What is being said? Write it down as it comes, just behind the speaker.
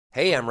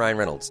Hey, I'm Ryan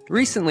Reynolds.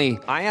 Recently,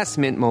 I asked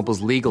Mint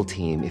Mobile's legal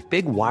team if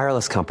big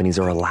wireless companies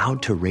are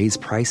allowed to raise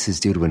prices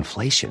due to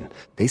inflation.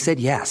 They said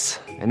yes.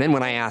 And then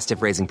when I asked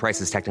if raising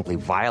prices technically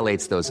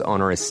violates those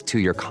onerous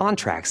two-year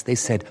contracts, they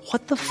said,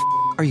 "What the f***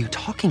 are you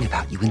talking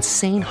about, you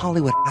insane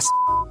Hollywood ass?"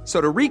 So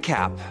to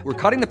recap, we're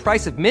cutting the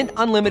price of Mint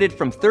Unlimited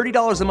from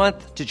 $30 a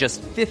month to just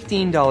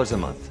 $15 a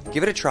month.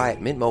 Give it a try at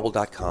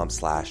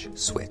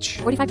mintmobile.com/switch.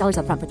 $45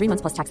 up front for 3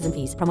 months plus taxes and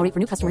fees. Promo rate for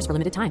new customers for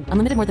limited time.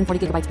 Unlimited more than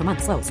 40 gigabytes per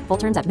month. Slows full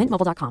terms at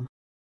mintmobile.com.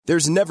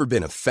 There's never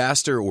been a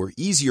faster or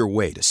easier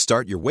way to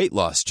start your weight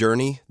loss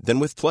journey than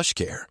with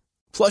PlushCare.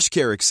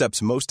 PlushCare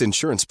accepts most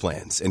insurance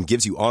plans and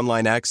gives you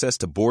online access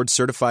to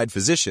board-certified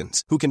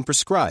physicians who can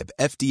prescribe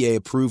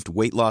FDA-approved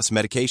weight loss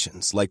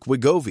medications like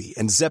Wegovy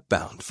and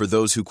Zepbound for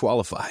those who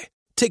qualify.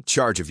 Take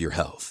charge of your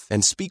health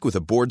and speak with a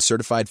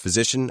board-certified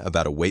physician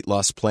about a weight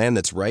loss plan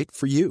that's right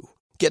for you.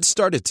 Get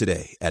started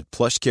today at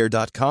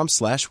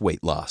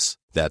plushcare.com/weight loss.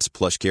 That's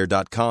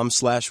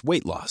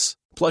plushcare.com/weight loss.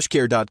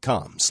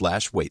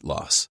 plushcare.com/weight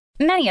loss.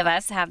 Many of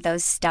us have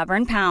those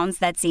stubborn pounds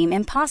that seem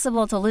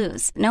impossible to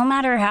lose, no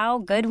matter how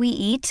good we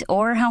eat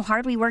or how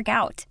hard we work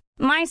out.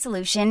 My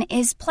solution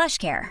is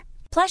PlushCare.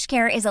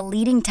 PlushCare is a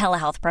leading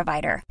telehealth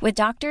provider with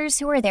doctors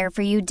who are there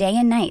for you day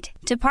and night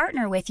to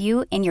partner with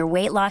you in your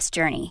weight loss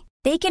journey.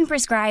 They can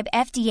prescribe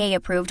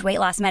FDA-approved weight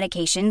loss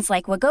medications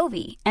like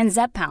Wegovy and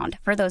Zepbound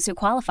for those who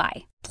qualify.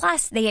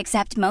 Plus, they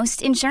accept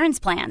most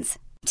insurance plans.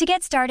 To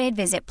get started,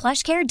 visit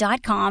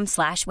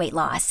plushcare.com/weight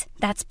loss.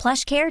 That's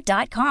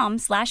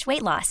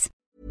plushcare.com/weight loss.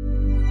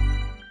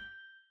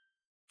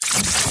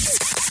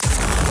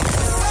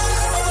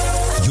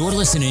 You're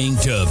listening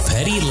to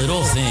Petty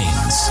Little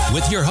Things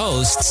with your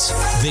hosts,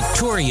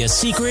 Victoria's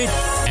Secret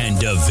and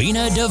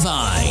Davina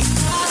Divine.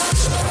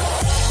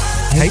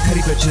 Hey, Petty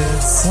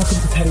Bitches.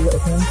 Welcome to Petty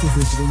Little Things. This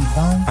is Davina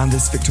Divine. And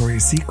this is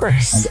Victoria's Secret.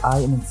 And I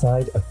am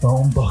inside a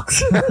phone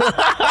box.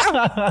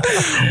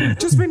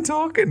 Just been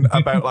talking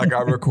about like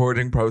our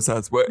recording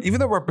process where even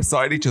though we're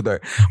beside each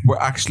other, we're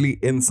actually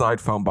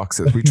inside phone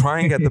boxes. We try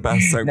and get the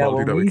best sound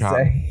quality that we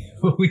can.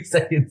 When we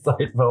say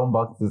inside phone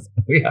boxes,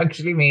 we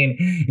actually mean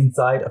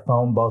inside a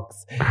phone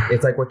box.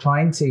 It's like we're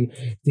trying to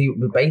see.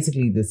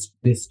 Basically, this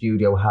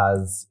studio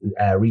has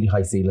really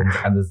high ceilings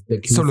and there's the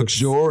acoustics. So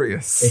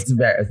luxurious. It's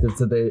very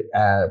so the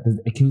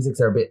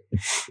acoustics are a bit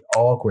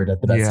awkward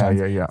at the best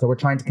times. Yeah. So we're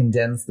trying to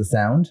condense the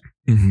sound.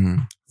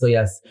 Mm-hmm. So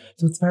yes,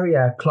 so it's very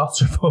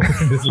claustrophobic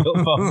in this little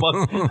phone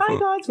box. Hi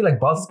guys, we're like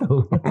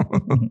Bosco.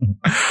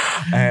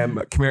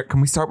 Come here.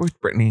 Can we start with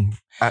Brittany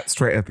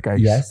straight at the gate?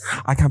 Yes.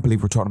 I can't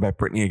believe we're talking about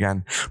Brittany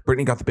again.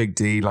 Brittany got the big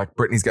D. Like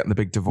Brittany's getting the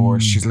big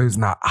divorce. She's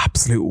losing that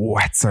absolute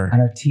wetzer. And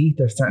her teeth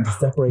are starting to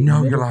separate.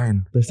 No, you're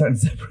lying. They're starting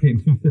to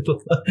separate in the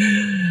middle.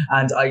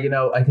 And I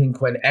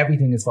think when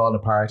everything is falling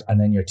apart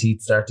and then your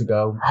teeth start to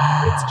go,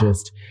 it's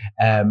just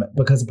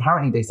because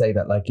apparently they say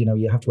that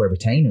you have to wear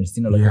retainers.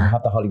 When you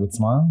have the Hollywood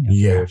smile, you have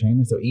to wear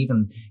retainers. So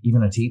even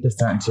her teeth are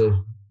starting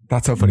to.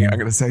 That's so funny. I'm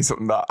going to say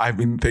something that I've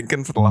been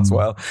thinking for the last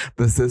while.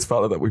 There's this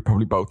fella that we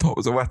probably both thought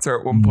was a wetzer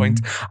at one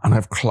point, and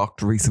I've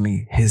clocked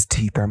recently his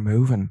teeth are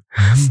moving.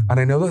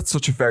 And I know that's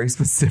such a very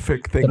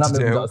specific thing to do.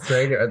 They're not moving to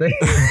Australia, are they?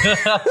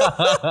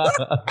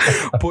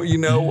 But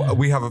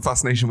we have a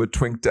fascination with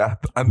twink death,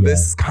 and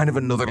this is kind of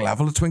another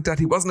level of twink death.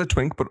 He wasn't a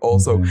twink, but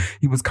also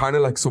he was kind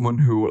of like someone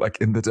who, like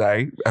in the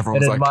day,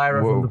 everyone was like,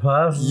 admirer from the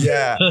past.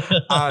 Yeah.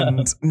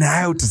 And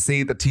now to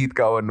see the teeth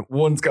going,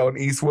 one's going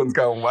east, one's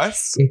going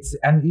west.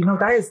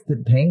 That is the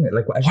thing.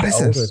 Like as you get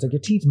older, it's like your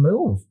teeth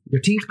move.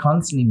 Your teeth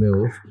constantly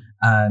move,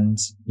 and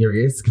your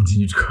ears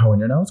continue to grow, and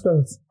your nose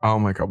grows. Oh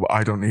my god! Well,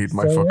 I don't need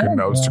my fucking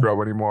nose to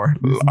grow anymore.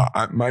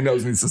 My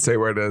nose needs to stay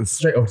where it is.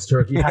 Straight up to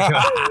Turkey.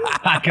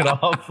 Hack it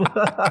off.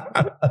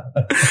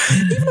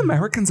 Even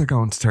Americans are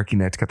going to Turkey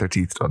now to get their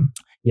teeth done.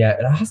 Yeah,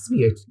 it has to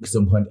be at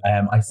some point.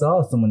 I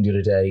saw someone the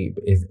other day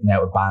is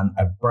now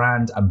a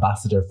brand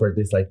ambassador for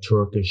this like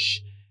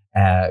Turkish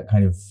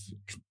kind of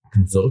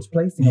consult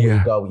place, where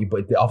you go,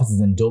 but the office is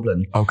in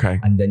Dublin. Okay.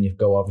 And then you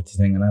go over to the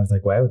thing, and I was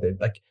like, wow, there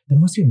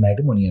must be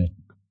mega money in it.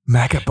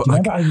 Mega, but do you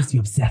remember I used to be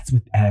obsessed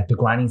with the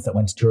grannies that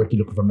went to Turkey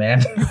looking for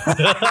men?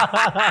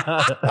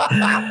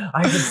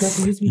 I was obsessed.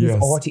 There used to be this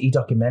RTE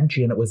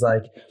documentary, and it was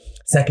like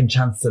Second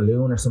Chance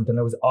Saloon or something.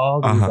 It was all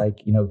these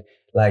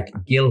like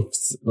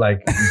gilfs,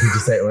 like did you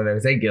say when I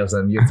say gilfs,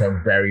 and you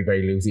sound very,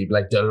 very loosey,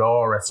 like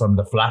Dolores from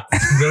the flats, you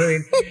know what I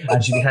mean?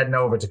 And she'd be heading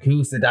over to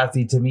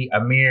Kusadasi to meet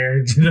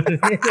Amir. Do you know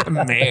what I mean?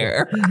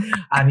 Amir.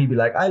 And he'd be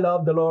like, I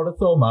love Dolores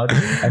so much.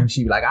 And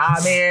she'd be like,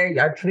 Amir,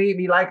 you treat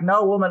me like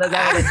no woman has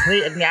ever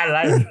treated me in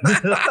life.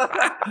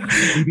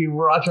 He'd be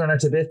rotting her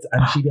to bits,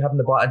 and she'd be having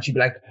the bot, and she'd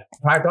be like,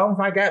 don't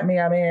forget me,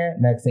 Amir.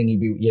 Next thing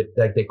he'd be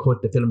like, they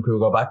cut the film crew,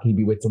 go back, he'd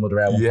be with some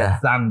other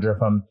Sandra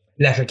from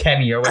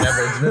Letterkenny or whatever.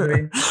 Do you know what I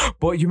mean?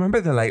 But you remember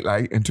the Late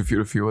Late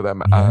interviewed a few of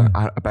them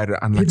about it,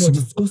 and like people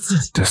were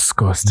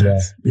disgusted. Yeah.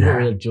 People are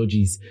real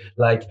judges.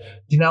 Like,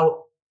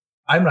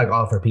 I'm like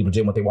all for people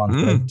doing what they want,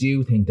 but I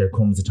do think there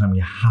comes a time where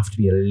you have to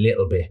be a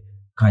little bit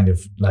kind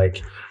of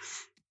like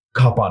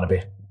cop on a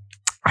bit.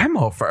 I'm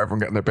all for everyone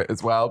getting their bit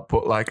as well,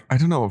 but like I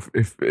don't know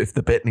if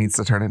the bit needs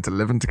to turn into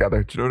living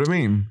together. Do you know what I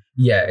mean?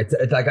 Yeah, it's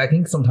like I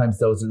think sometimes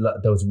those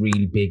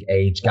really big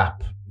age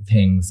gap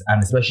things,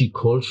 and especially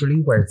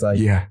culturally, where it's like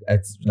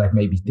it's like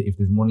maybe if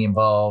there's money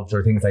involved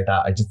or things like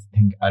that, I just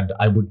think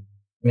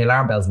my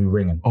alarm bells will be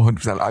ringing.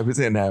 100%. I was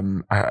in a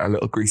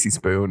little greasy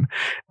spoon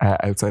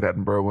outside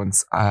Edinburgh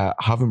once,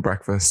 having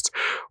breakfast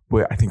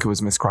with, I think it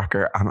was Miss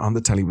Cracker, and on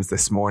the telly was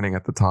This Morning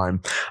at the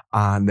time,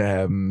 and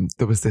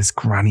there was this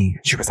granny.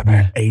 She was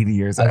about 80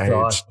 years of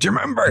age. Do you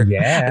remember?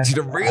 Yeah. And she's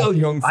a real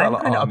young fella.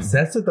 I'm kind of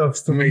obsessed with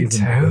those. Me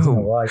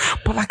too.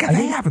 But like, are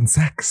they having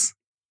sex?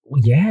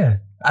 Yeah.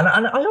 And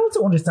I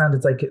also understand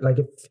it's like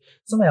if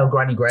somehow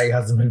Granny Grey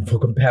hasn't been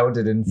fucking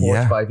pounded in 4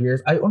 to 5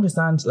 years, I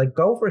understand, like,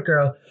 go for it,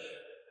 girl.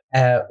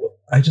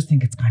 I just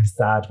think it's kind of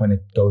sad when it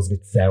goes a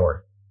bit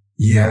sour.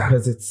 Yeah.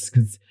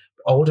 Because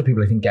older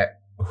people, I think, get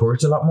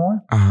hurt a lot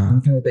more.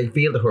 And kind of, they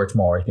feel the hurt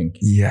more, I think.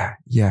 Yeah.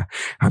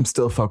 I'm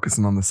still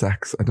focusing on the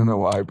sex. I don't know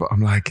why, but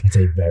I'm like, I'd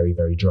say very,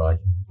 very dry.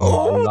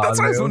 Oh, that's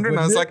what I was wondering.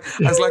 I was like,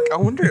 I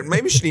wonder,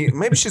 maybe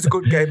she's a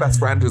good gay best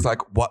friend who's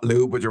like, what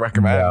lube would you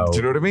recommend? No, do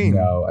you know what I mean?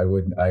 No, I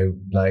wouldn't.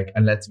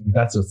 And that's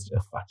just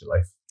a fact of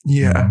life.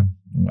 Yeah.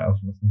 No.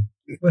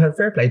 Well,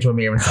 fair play to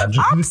Amir and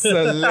Sandra.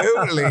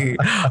 Absolutely.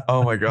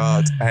 Oh my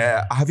God.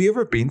 Have you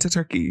ever been to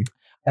Turkey?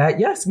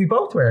 Yes, we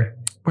both were.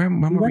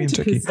 When were we in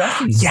Turkey?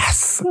 Pistachios.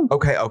 Yes.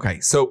 Okay.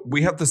 So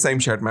we have the same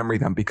shared memory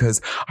then,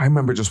 because I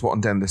remember just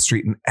walking down the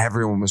street and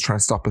everyone was trying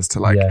to stop us to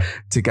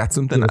get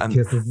something.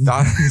 Give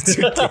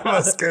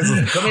us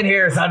kisses. Come in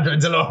here, Sandra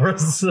and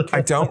Dolores. I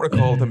don't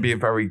recall them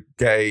being very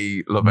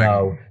gay loving.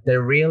 No,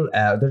 they're real.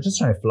 They're just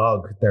trying to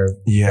flog their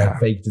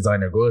fake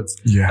designer goods.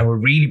 Yeah. And we're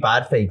really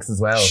bad fakes as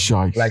well.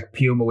 Shite. Like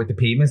Puma with the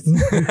Pumas.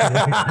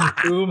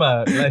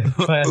 Uma. Like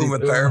Uma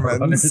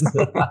Thurmans.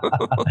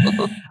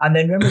 And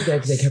then remember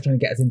they kept trying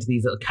to get us into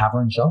these little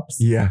cavern shops.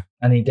 Yeah.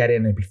 And he'd get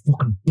in and it'd be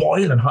fucking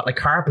boiling hot, like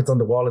carpets on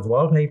the wall as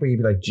wallpaper. You'd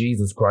be like,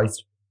 Jesus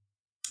Christ.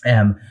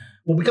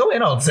 But we go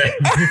in all the same.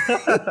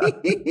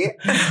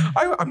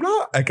 I'm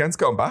not against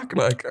going back.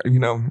 Like, you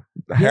know,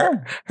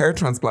 hair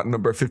transplant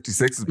number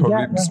 56 is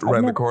probably just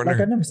around the corner.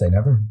 Like, I'd never say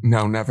never.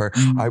 No, never.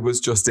 I was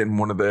just in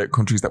one of the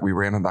countries that we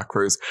were in on that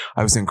cruise.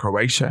 I was in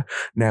Croatia.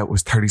 Now it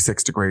was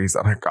 36 degrees.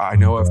 And I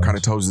know I've kind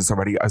of told you this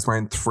already. I was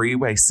wearing 3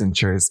 waist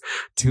cinchers,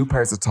 2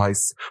 pairs of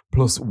tights,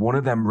 plus one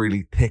of them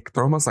really thick.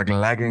 They're almost like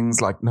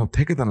leggings, like no,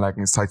 thicker than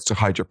leggings, tights to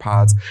hide your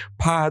pads,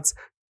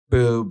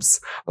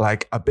 boobs,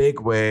 like a big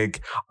wig.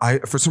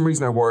 For some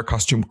reason I wore a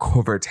costume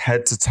covered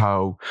head to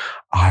toe.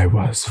 I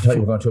thought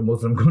you were going to a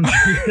Muslim country.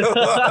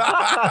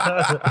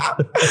 I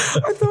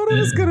thought I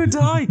was going to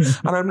die.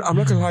 And I'm not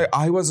going to lie,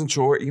 I wasn't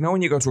sure. You know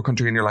when you go to a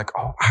country and you're like,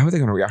 oh, how are they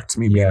going to react to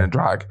me being in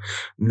drag?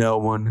 No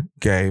one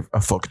gave a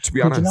fuck, to be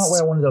honest. Did you not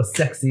wear one of those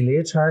sexy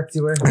leotards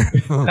you wear?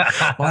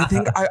 Well, I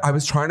think I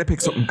was trying to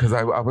pick something because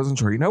I wasn't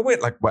sure. You know,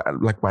 with like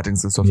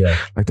weddings and stuff,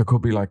 like there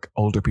could be like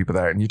older people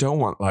there and you don't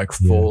want like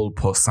full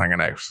puss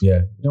hanging out.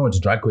 Yeah, you don't want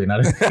to drag queen at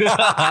it.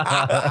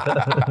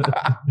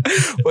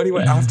 But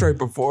anyway, after I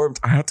performed,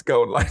 I had to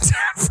go and lie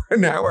down for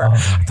an hour. I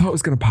thought I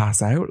was going to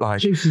pass out.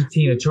 Like, she's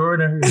Tina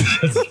Turner.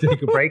 Just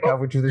take a break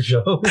halfway through the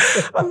show.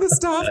 And the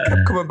staff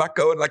kept coming back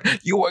going like,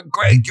 you were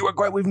great.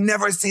 We've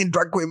never seen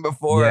drag queen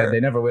before. Yeah, they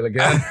never will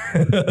again.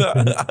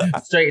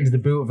 Straight into the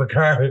boot of a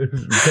car,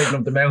 taking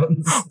up the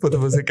mountains. But there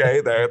was a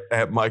gay there,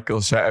 Michael,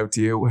 shout out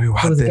to you, who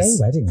had this. It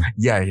was a gay wedding.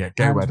 Yeah,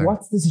 gay wedding.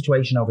 What's the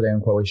situation over there in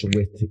Croatia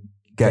with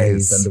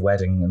gays and the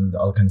wedding and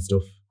all kind of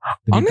stuff?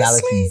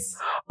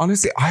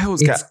 Honestly, I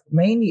always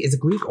it's a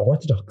Greek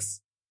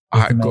Orthodox.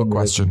 Good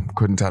question.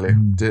 Couldn't tell you.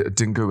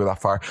 Didn't Google that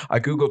far.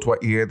 I Googled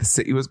what year the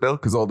city was built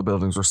because all the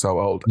buildings were so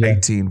old.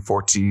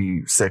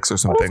 1846 or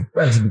something.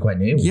 Relatively quite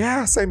new.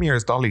 Yeah, same year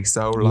as Dolly.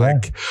 So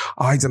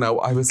I don't know.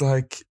 I was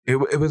like,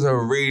 it was a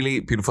really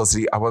beautiful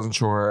city. I wasn't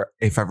sure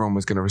if everyone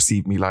was going to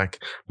receive me like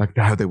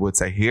how they would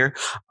say here.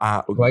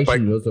 By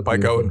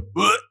going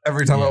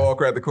every time I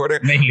walk around the corner.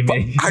 Mainly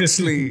me.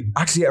 Actually,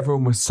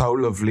 everyone was so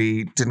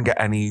lovely. Didn't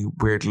get any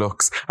weird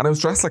looks. And I was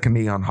dressed like a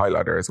neon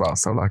highlighter as well.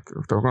 So like,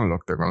 if they're going to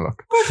look, they're going to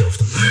look.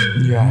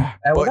 Yeah,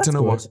 but I don't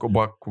know what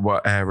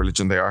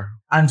religion they are.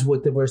 And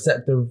with the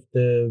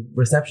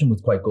reception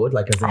was quite good,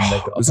 like as in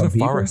like was it a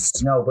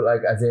forest? No, but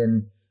like as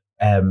in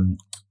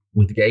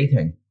with the gay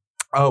thing.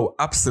 Oh,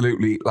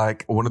 absolutely.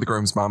 Like one of the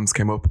groom's moms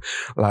came up,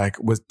 like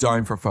was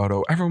dying for a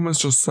photo. Everyone was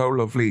just so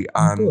lovely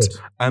and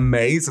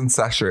amazing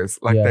seshers.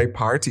 Like they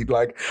partied.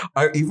 Like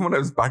even when I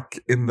was back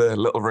in the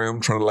little room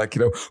trying to like,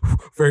 you know,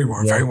 very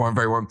warm, very warm,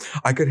 very warm.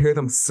 I could hear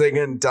them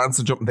singing,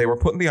 dancing, jumping. They were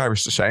putting the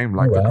Irish to shame.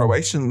 Like the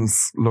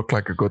Croatians looked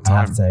like a good time. I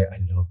have to say, I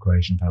love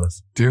Croatian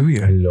fellas. Do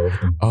you? I love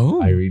them.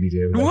 Oh, I really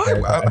do.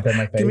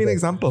 Like, give me an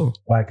example.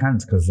 Well, I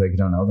can't because like you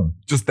don't know them.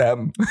 Just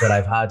them. But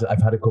I've had a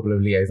couple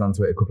of liaisons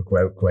with a couple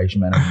of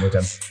Croatian men with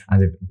them.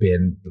 And they've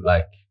been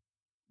like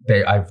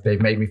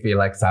They've made me feel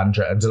like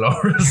Sandra and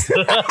Dolores.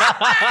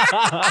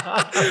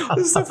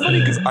 This is so funny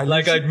because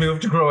I'd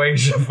moved to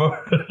Croatia for.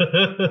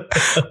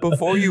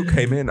 Before you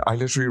came in, I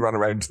literally ran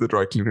around to the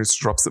dry cleaners to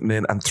drop something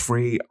in, and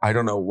 3, I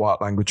don't know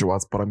what language it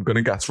was, but I'm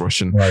gonna guess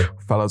Russian. Right.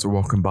 Fellas were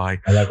walking by.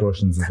 I like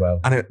Russians as well.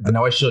 And I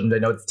know I shouldn't. I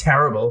know it's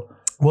terrible.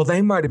 Well,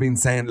 they might have been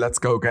saying, let's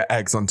go get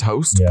eggs on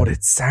toast, but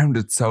it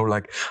sounded so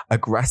like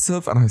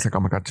aggressive. And I was like, oh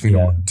my God,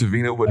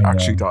 Davina would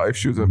actually die if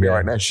she was with me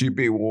right now. She'd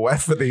be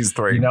wet for these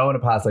 3. You know, in a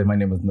past life, my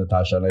name was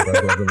Natasha. And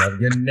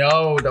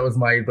that was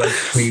my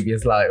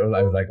previous life.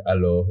 I was like,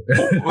 hello.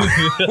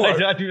 I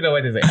don't even know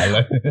what to say.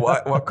 Hello.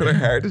 What kind of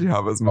hair did you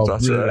have as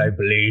Natasha? Like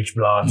bleach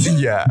blonde.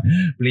 Yeah.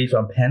 Bleach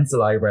blonde,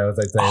 pencil eyebrows,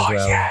 I'd say as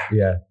well.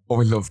 Yeah. Oh,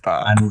 we love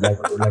that. And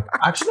like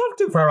actually not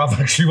too far off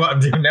actually what I'm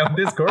doing now in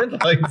this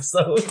current life.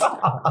 So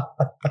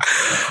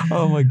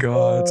oh my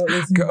God.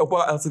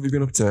 What else have you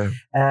been up to?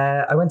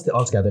 I went to the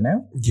All Together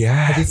now.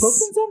 Yes. Have you spoken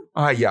since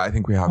then? Yeah, I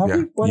think we have. Have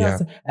you? What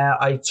else?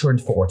 I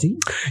turned 40.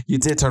 You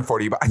did turn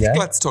 40, but I think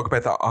let's talk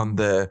about that on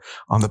the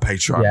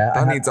Patreon. Yeah,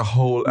 that needs a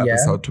whole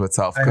episode to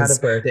itself. I had a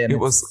birthday. It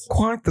was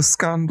quite the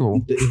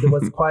scandal. There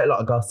was quite a lot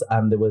of gossip,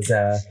 and there was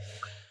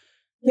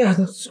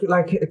that's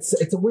like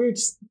it's a weird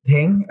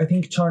thing. I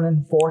think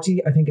turning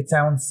 40. I think it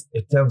sounds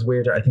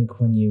weirder. I think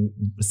when you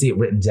see it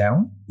written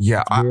down.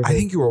 Yeah, I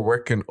think you were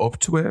working up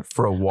to it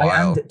for a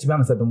while. To be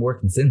honest, I've been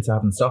working since. I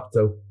haven't stopped.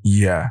 So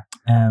yeah.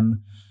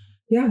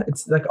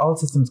 It's like all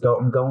systems go.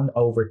 I'm going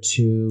over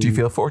to. Do you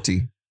feel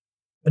 40?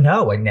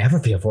 No, I never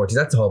feel 40.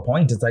 That's the whole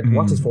point. It's like,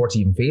 what does 40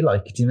 even feel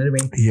like? Do you know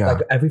what I mean? Yeah.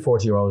 Like every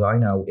 40-year-old I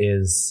know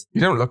is...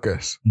 You don't look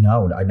it.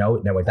 No, I know.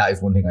 No, that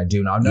is one thing I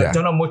do know. I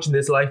don't know much in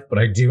this life, but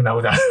I do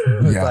know that.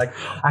 It's like,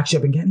 actually,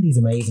 I've been getting these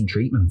amazing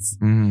treatments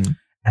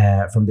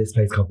from this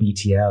place called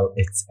BTL.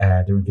 It's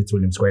they're in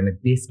Fitzwilliam Square. And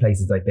this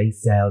place is like, they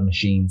sell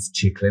machines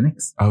to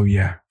clinics. Oh,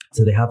 yeah.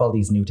 So they have all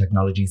these new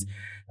technologies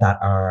that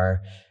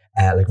are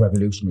like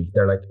revolutionary.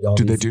 They're like...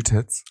 Do they do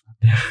tits?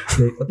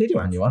 They do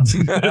on you want.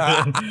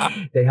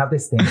 They have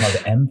this thing called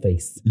the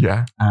M-Face.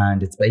 Yeah.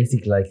 And it's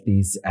basically like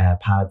these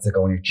pads that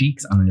go on your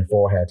cheeks and on your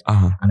forehead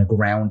and a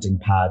grounding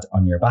pad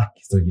on your back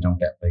so you don't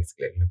get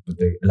basically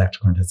the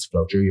electric current has to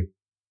flow through you.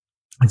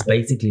 It's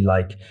basically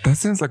like... That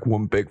sounds like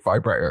one big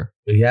vibrator.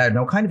 Yeah,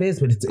 no, kind of is,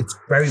 but it's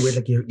very weird.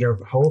 Like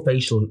your whole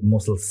facial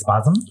muscles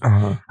spasm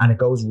and it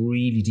goes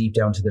really deep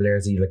down to the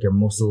layers of like your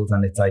muscles,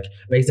 and it's like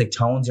basically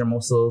tones your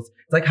muscles.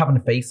 It's like having a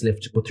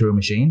facelift but through a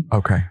machine.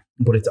 Okay.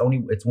 But it's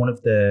one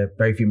of the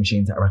very few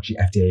machines that are actually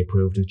FDA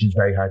approved, which is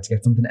very hard to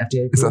get something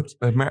FDA approved. Is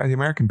that the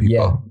American people?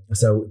 Yeah.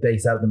 So they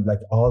sell them, like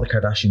all the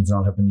Kardashians and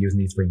all have been using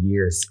these for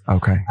years.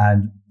 Okay.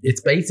 And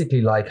it's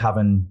basically like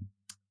having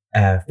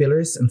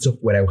fillers and stuff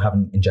without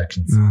having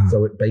injections.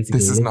 So it basically...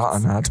 This is not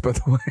an ad, by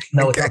the way.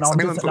 No, it's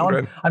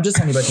not. I'm just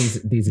telling you about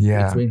these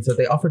experiences. So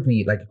they offered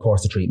me like a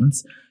course of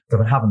treatments. So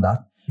I've been having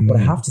that. But I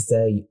have to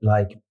say,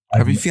 like...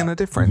 Have you feeling a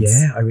difference?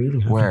 Yeah, I really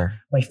have. Where?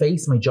 My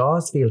face, my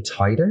jaws feel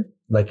tighter.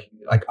 Like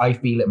I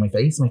feel it in my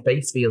face. My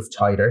face feels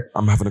tighter.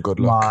 I'm having a good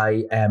look.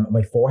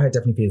 My forehead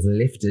definitely feels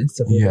lifted.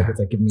 So it feels like it's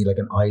like giving me like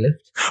an eye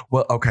lift.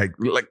 Well, okay.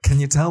 Like,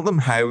 can you tell them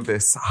how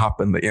this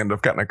happened that you ended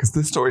up getting it? Because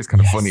this story is kind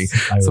of funny.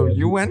 So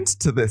you went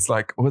to this,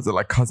 like, what was it,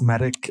 like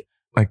cosmetic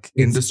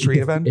industry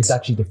event? It's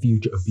actually the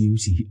Future of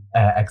Beauty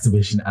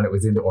exhibition, and it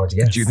was in the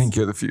RDS. Do you think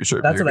you're the future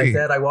of beauty? That's what I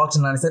said. I walked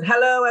in and I said,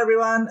 hello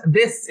everyone,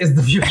 this is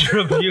the future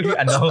of beauty.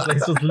 And the whole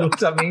place just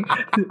looked at me.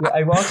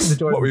 I walked in the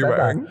door. What were you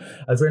wearing?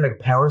 I was wearing like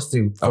a power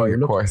suit. So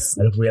of course.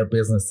 I looked real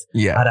business.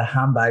 Yeah. I had a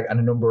handbag and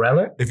an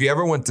umbrella. If you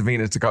ever want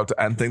Davina to go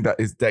to anything that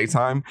is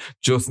daytime,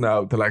 just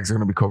know the legs are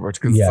going to be covered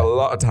because it's a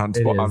lot of time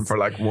to put on for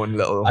like one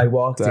little I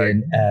walked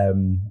in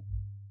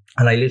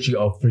and I literally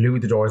flew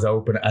the doors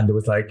open, and there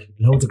was like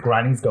loads of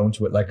grannies going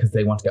to it, like because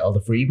they want to get all the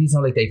freebies.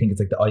 Like they think it's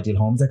like the Ideal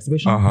Homes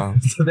exhibition.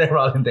 So they're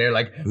all in there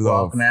like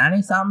walking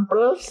any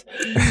samples.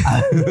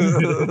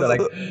 They're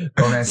like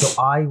going around. So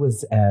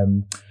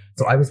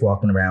I was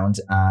walking around,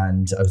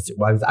 and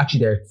I was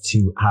actually there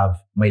to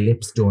have my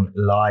lips done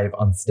live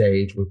on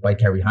stage by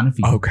Kerry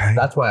Hannafy. Okay,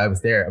 that's why I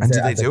was there. And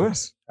did they do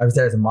it? I was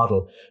there as a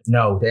model.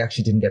 No, they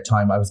actually didn't get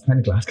time. I was kind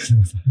of glad because I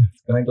was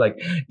kind of like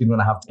didn't want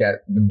to have to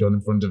get them done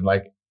in front of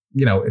like.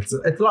 You know, it's a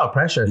lot of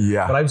pressure.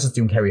 Yeah. But I was just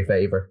doing Kerry a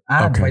favour.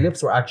 And my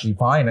lips were actually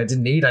fine. I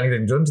didn't need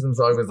anything done to them.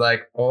 So I was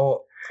like,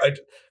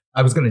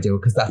 I was going to do it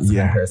because that's the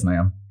kind of person I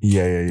am.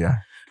 Yeah.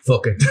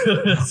 Fuck it.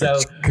 So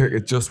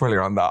just while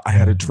you're on that, I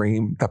had a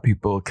dream that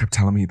people kept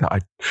telling me that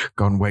I'd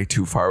gone way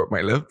too far with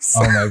my lips.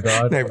 Oh my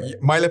God. Now,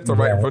 my lips are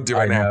right in front of you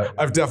right now.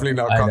 I've definitely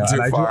not gone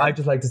too far. I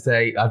just like to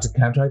say, I just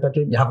counteract that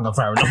dream. You haven't gone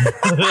far enough.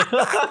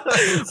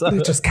 But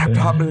it just kept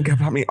happening.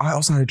 I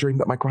also had a dream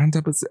that my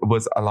granddad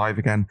was alive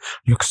again.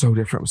 Looked so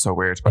different. It was so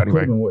weird. But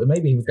anyway.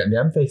 Maybe he was getting the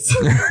M-Face.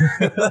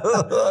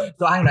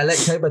 So hang on, I'll let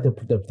you tell you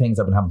about the things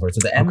I've been having for. So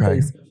the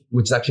M-Face,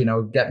 which is actually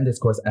now getting this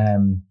course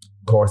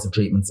of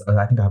treatments.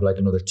 I think I have like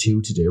another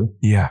 2 to do.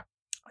 Yeah.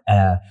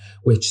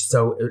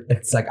 So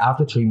it's like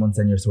after 3 months,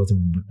 then you're supposed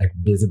to like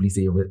visibly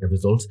see a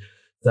result.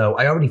 So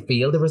I already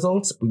feel the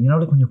results, but you know,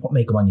 like when you put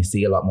makeup on, you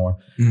see a lot more.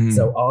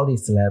 So all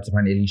these celebs,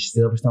 apparently Alicia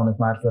Silverstone is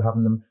mad for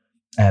having them.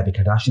 The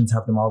Kardashians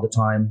have them all the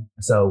time.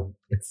 So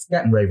it's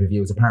getting rave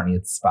reviews. Apparently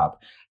it's fab.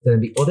 Then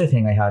the other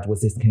thing I had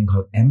was this thing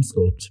called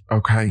M-Sculpt.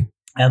 Okay.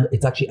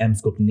 It's actually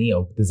M-Sculpt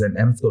Neo. There's an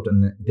M-Sculpt,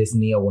 and this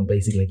Neo one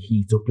basically like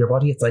heats up your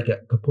body. It's like you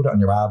could put it on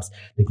your abs.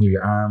 They can do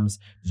your arms,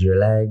 do your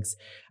legs,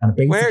 and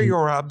basically, where are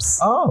your abs?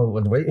 Oh,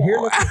 well, wait here.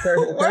 Look,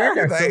 Where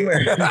are they?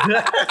 Somewhere.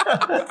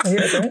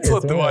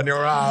 Put them on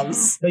your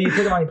abs. No, you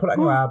put them on. You put it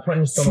on your abs. Put it on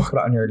your stomach. Put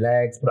it on your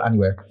legs. Put it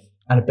anywhere,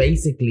 and it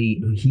basically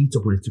heats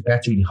up. It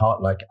gets really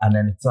hot, like, and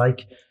then it's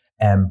like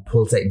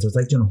pulsating. So it's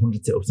like doing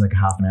 100 sit-ups in like a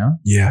half an hour.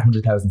 Yeah,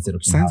 100,000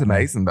 sit-ups. Sounds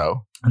amazing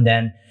though. And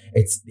then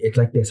it's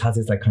like this has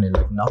this like kind of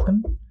like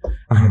knocking,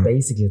 and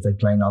basically it's like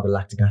draining all the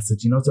lactic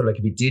acid. You know, so like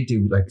if you did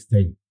do like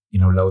say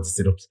loads of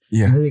sit-ups,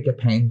 you know you get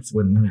pains.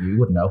 Well, no, you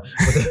wouldn't know.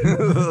 But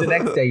the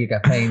next day you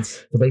get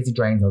pains. So basically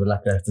drains all the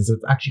lactic acid. So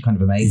it's actually kind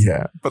of amazing.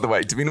 Yeah. By the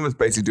way, Davina was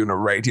basically doing a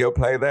radio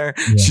play there.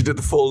 Yeah. She did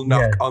the full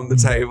knock on the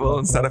table.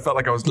 Instead, I felt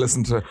like I was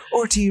listening to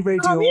RT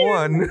Radio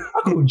 1.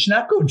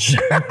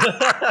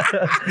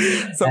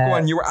 So go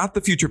on. You were at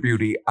the Future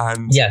Beauty,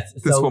 and this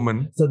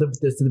woman. So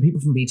the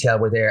people from BTL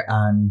were there,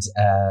 and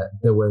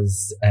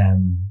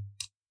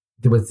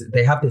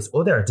they have this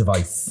other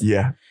device.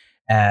 Yeah.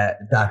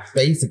 That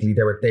basically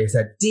they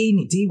said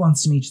Dee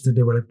wants to meet you. So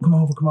they were like, come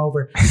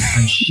over,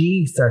 and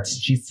she's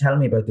telling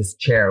me about this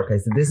chair. Okay,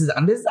 so this is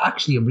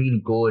actually a really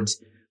good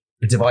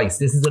device.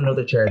 This is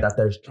another chair that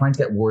they're trying to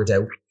get word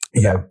out.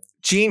 Yeah,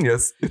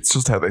 genius. It's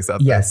just how they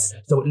said. Yes,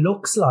 so it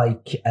looks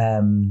like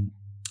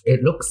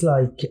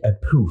a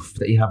poof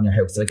that you have in your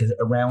house, like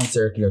a round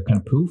circular kind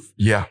of poof.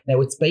 Yeah.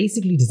 Now it's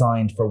basically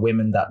designed for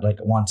women that like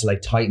want to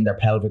like tighten their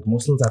pelvic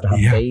muscles after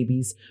having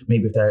babies.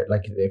 Maybe if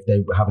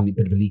they have a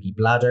bit of a leaky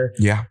bladder.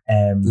 Yeah.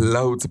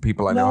 Loads of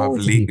people I know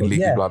have leaky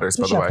bladders.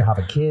 By the way, have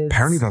a kid.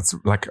 Apparently that's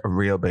like a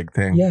real big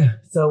thing. Yeah.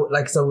 So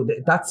that's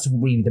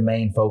really the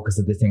main focus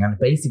of this thing, and it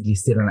basically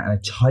sits on it and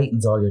it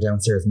tightens all your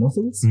downstairs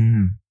muscles.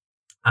 Mm.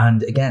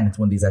 And again, it's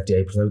one of these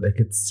FDA products. Like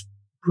it's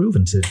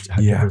proven to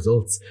have good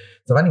results.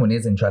 So if anyone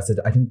is interested,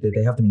 I think that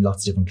they have them in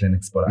lots of different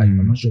clinics, but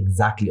I'm not sure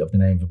exactly of the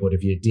name of it. But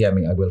if you DM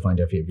me, I will find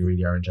out if you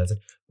really are interested.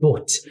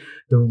 But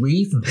the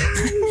reason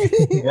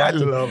I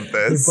love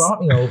this. They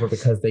brought me over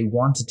because they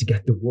wanted to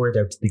get the word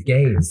out to the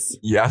gays.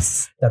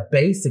 Yes. That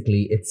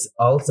basically it's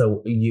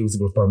also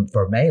usable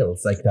for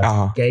males, like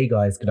that gay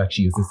guys could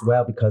actually use this as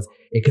well, because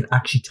it can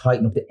actually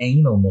tighten up the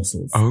anal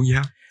muscles. Oh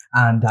yeah.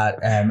 And that,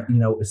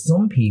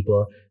 some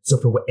people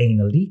suffer with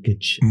anal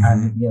leakage.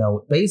 And,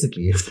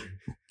 basically...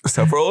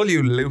 So for all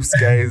you loose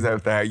gays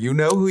out there, you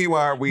know who you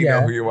are, we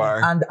know who you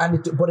are.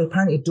 But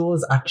apparently it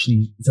does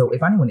actually... So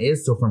if anyone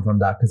is suffering from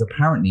that, because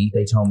apparently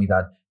they told me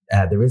that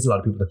there is a lot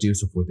of people that do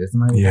suffer with this.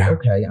 And I was like,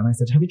 okay. And I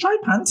said, have you tried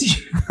panty?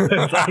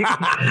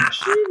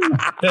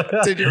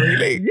 Did you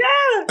really? Yeah.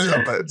 I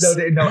love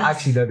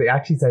it. They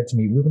actually said to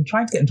me, we've been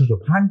trying to get in touch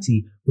with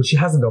Panty, but she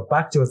hasn't got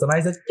back to us. And I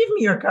said, give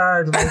me your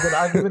card. And I said,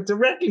 I'll give it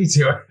directly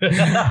to her.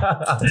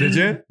 Did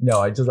you?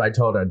 No, I told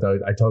her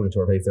to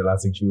her face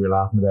last week. We were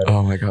laughing about it.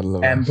 Oh my God, I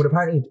love it. But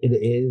apparently it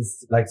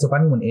is, like, so if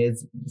anyone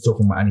is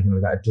suffering with anything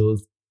like that, it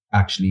does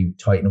actually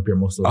tighten up your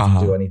muscles and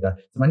do any of that.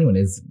 So if anyone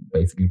is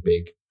basically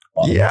big,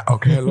 yeah,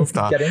 okay, I love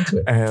that. Get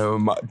into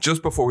it.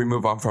 Just before we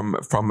move on from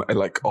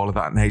like all of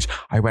that in age,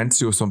 I went to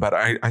do a sunbed.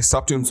 I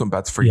stopped doing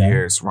sunbeds for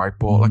years, right?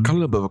 But like got a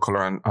little bit of a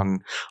colour on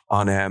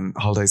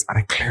holidays, and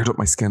it cleared up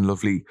my skin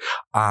lovely.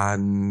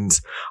 And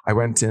I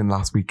went in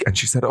last week, and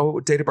she said, "Oh,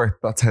 date of birth,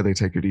 that's how they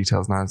take your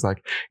details." And I was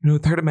like,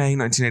 3rd of May,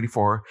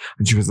 1984.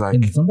 And she was like,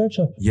 in the sunbed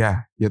shop.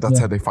 Yeah, that's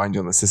how they find you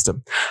on the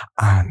system.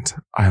 And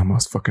I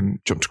almost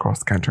fucking jumped across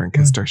the counter and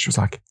kissed her. She was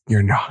like,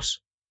 "You're not.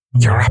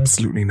 You're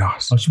absolutely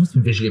not." Oh, she must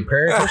have been visually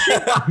impaired.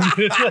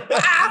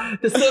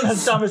 The sun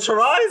has damaged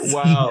her eyes.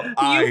 Wow.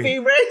 The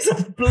UV rays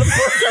have blood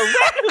her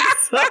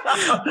reds.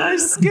 I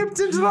skipped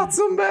into that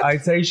sunbed.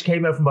 I'd say she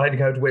came out from behind the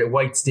counter with a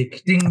white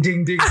stick. Ding,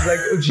 ding, ding.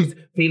 She's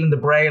feeling the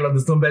braille on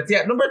the sunbeds.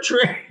 Yeah, number 3.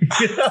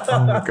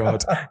 Oh my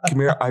God. Come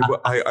here.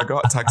 I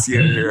got a taxi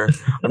in here.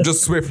 I'm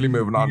just swiftly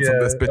moving on from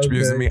this bitch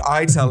abusing me.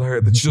 I tell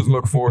her that she doesn't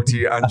look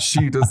 40 and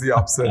she does the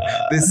opposite.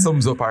 This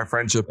sums up our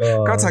friendship.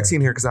 Got a taxi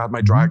in here because I had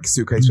my drag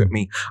suitcase with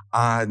me.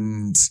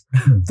 And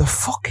the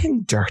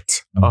fucking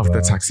dirt of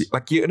the taxi.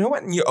 Like,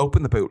 when you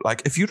open the boot,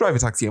 like if you drive a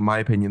taxi, in my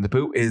opinion, the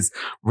boot is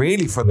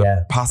really for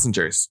the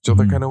passengers. Do you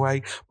know that kind of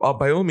way? Well,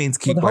 by all means,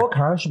 keep the whole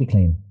car should be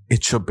clean.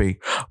 It should be,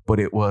 but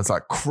it was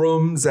like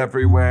crumbs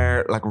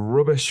everywhere, like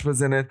rubbish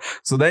was in it.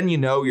 So then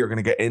you're going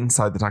to get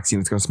inside the taxi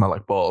and it's going to smell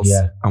like balls.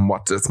 Yeah. And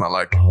what does it smell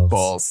like?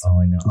 Balls. Oh,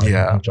 I know.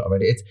 Yeah.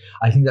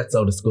 I think that's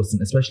so disgusting,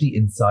 especially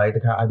inside the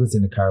car. I was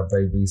in a car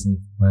very recently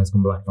when I was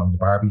coming back from the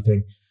Barbie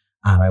thing,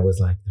 and I was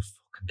like, the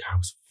fucking car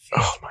was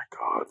oh my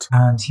God.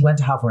 And he went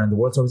to half around the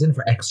world, so I was in it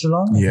for extra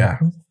long. Yeah.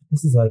 Like,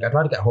 this is like, I'd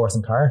rather get horse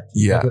and cart.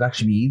 Yeah. It would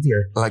actually be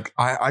easier. Like,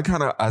 I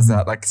kind of, as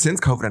that, like, since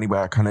COVID anyway,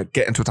 I kind of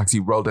get into a taxi,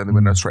 roll down the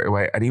window straight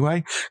away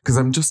anyway, because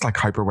I'm just like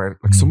hyper aware.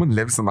 Like, someone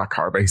lives in that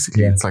car,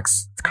 basically. It's like,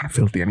 it's kind of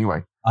filthy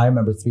anyway. I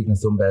remember, speaking of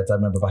sunbeds, I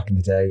remember back in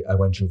the day, I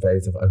went through a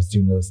phase of, I was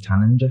doing those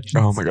tannin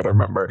injections. Oh my God, I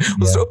remember.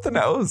 Was it up the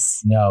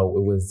nose? No,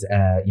 it was,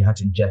 you had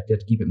to inject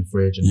it, keep it in the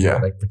fridge and do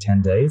it like for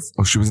 10 days.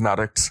 Oh, she was an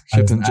addict. She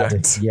had to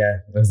inject. Yeah,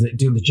 I was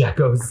doing the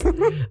Jekos.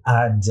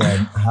 And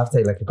I have to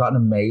say, like, it got an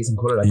amazing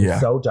colour. Like, it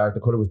was so dark, the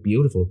colour was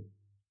beautiful.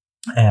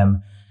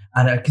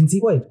 And I can see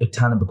why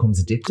tannin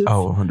becomes addictive.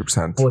 Oh,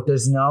 100%. But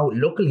there's no,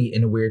 luckily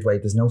in a weird way,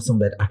 there's no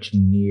sunbed actually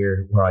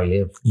near where I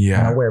live.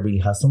 Yeah. Nowhere really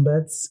has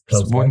sunbeds.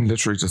 There's one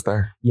literally just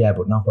there. Yeah,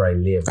 but not where I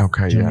live.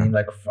 Okay, Do you know what I mean?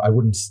 Like, I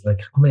wouldn't,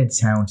 like, coming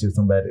into town to a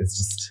sunbed is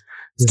just,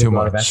 it's too a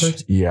lot much. of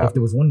effort. Yeah. If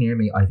there was one near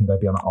me, I think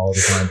I'd be on it all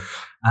the time.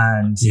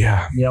 And,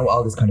 you know,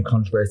 all this kind of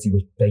controversy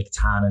with fake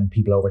tannin,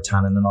 people over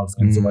tannin and all this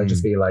kind of stuff. I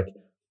just feel like,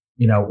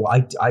 you know,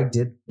 I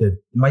did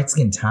my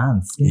skin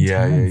tan.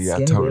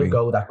 Skin totally. will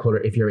go that colour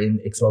if you're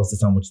exposed to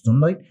so much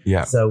sunlight.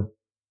 Yeah. So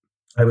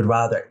I would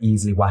rather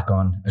easily whack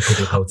on a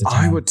couple of coats of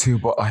tan. I would too,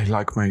 but I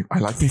like me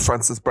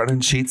Francis Brennan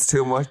sheets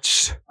too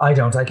much. I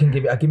don't. I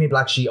give me a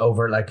black sheet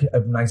over like a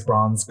nice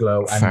bronze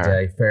glow any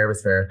day. Fair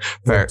is fair.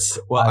 Fair.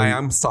 Well, I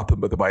am stopping,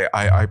 by the way.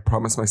 I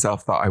promised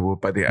myself that I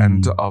would by the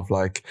end of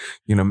like,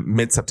 you know,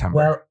 mid-September.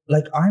 Well,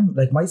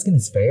 like my skin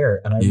is fair,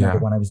 and I remember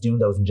when I was doing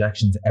those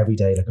injections every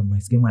day, like my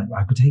skin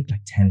I could take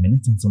like 10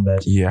 minutes on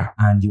sunbed. Yeah.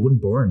 And you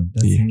wouldn't burn.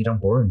 That's the thing, you don't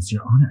burn. So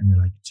you're on it and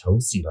you're like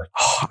toasty. Like,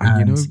 and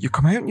you know, you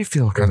come out and you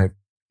feel kind of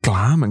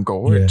glam and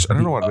gorge. I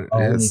don't know what it is. The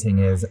only thing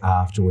is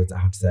afterwards, I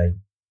have to say,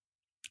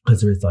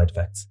 because there is side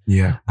effects.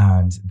 Yeah.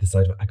 And the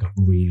side effect, I got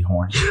really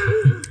horny.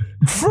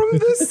 from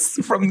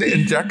the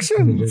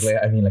injections.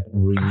 I mean, like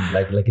really,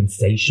 like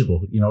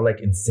insatiable, you know, like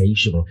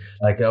insatiable.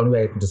 Like the only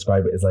way I can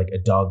describe it is like a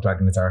dog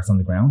dragging its arse on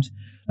the ground.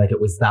 Like it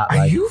was that.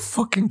 Are you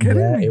fucking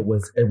kidding me? It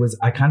was.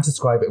 I can't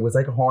describe it. It was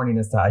like a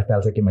horniness that I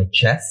felt like in my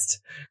chest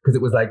because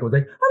it was like,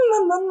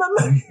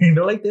 you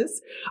know, like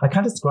this. I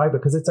can't describe it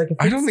because it's like.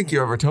 I don't think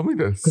you ever told me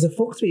this. Because it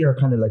fucks with your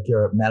kind of like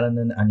your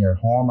melanin and your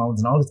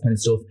hormones and all this kind of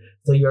stuff.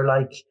 So you're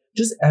like.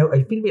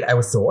 I feel a bit out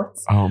of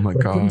sorts. Oh my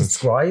God. I couldn't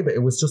describe it.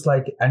 It was just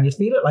like, and you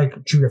feel it like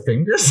through your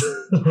fingers.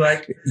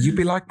 Like you'd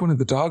be like one of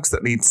the dogs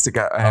that needs to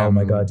get oh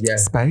my God, yeah.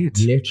 spayed.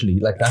 Literally,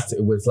 like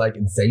it was like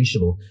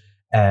insatiable.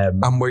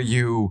 And were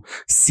you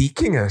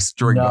seeking it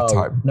during that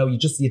time? No,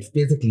 you'd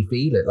physically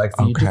feel it. Like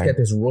so you just get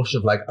this rush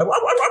of like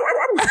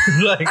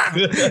like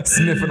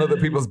sniffing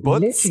other people's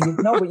butts.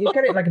 Literally, no, but you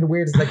get it like in the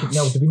weirdest, like, you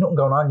know, there'd be nothing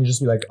going on. You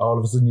just be like, all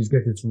of a sudden you just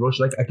get this rush.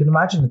 Like I can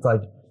imagine it's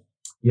like,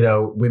 you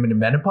know, women in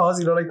menopause,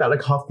 you know, like that,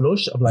 like hot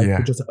flush of like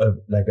just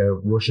like a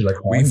rush of like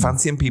hormones. Were you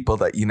fancying people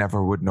that you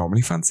never would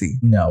normally fancy?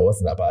 No, it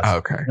wasn't that bad. Oh,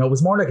 okay. No, it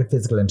was more like a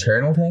physical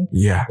internal thing.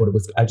 Yeah. But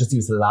I just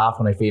used to laugh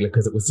when I feel it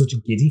because it was such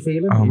a giddy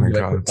feeling. Oh my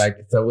God.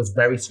 So it was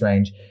very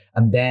strange.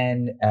 And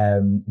then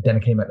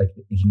it came out like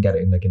you can get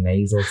it in like a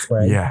nasal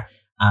spray. Yeah.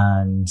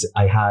 And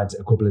I had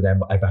a couple of them,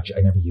 but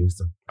I never used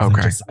them.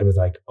 Okay. I was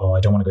like, oh,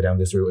 I don't want to go down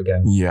this route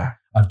again. Yeah.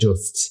 I've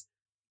just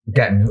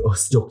getting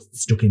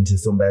stuck into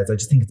sunbeds. I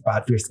just think it's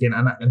bad for your skin,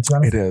 and to be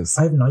honest, it is.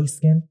 I have nice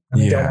skin,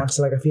 and I don't want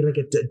to. Like, I feel like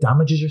it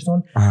damages your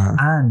sun.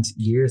 And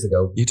years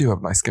ago, you do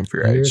have nice skin for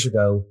your age. Years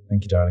ago,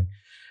 thank you, darling.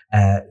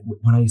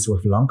 When I used to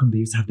work for Lancome, they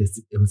used to have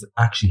this. It was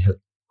actually a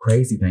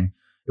crazy thing.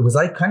 It was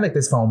like kind of like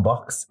this phone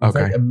box. It was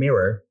like a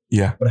mirror.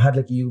 Yeah, but it had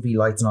like UV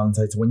lights and all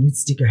inside. So when you'd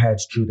stick your head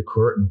through the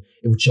curtain,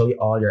 it would show you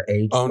all your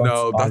age. Oh spots,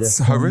 no, that's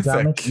horrific.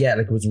 Damage. Yeah,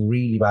 like it was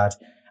really bad.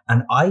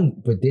 And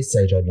at this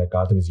stage, I'd like,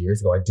 God, that was years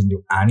ago. I didn't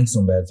do any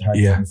sunbeds,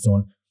 hardly any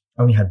sun.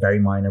 I only had very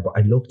minor, but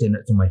I looked in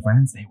at some of my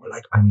friends. They were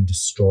like, I mean,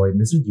 destroyed. And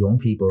this was young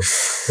people.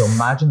 So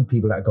imagine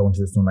people that go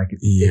into the sun, like,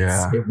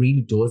 it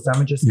really does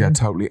damage your skin. Yeah,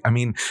 totally. I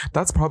mean,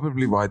 that's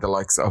probably why the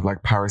likes of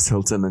like Paris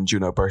Hilton and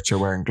Juno Birch are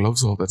wearing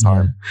gloves all the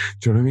time.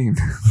 Do you know what I mean?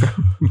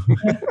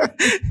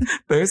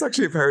 There's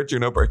actually a pair of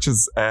Juno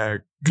Birch's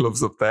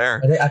gloves up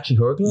there. Are they actually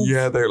her gloves?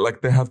 Yeah, they're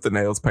like, they have the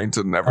nails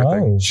painted and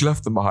everything. She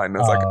left them behind. I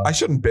was like, I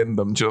shouldn't bin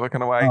them. Do you know that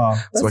kind of way?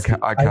 So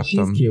I kept she's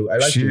them. Cute. I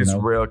like she's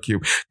real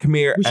cute. Come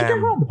here. We should get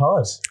her on the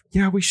pod.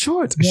 Yeah, we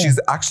should. Yeah. She's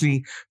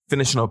actually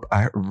finishing up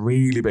a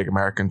really big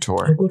American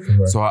tour. Oh, good for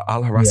her. So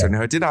I'll harass her.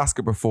 Now, I did ask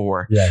her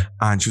before. Yeah.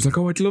 And she was like,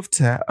 oh, I'd love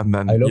to. And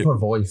then I love her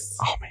voice.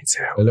 Oh, me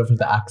too. I love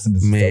the accent.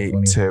 Is me so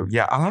funny. too.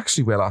 Yeah, I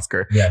actually will ask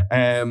her. Yeah.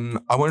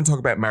 I want to talk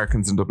about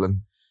Americans in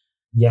Dublin.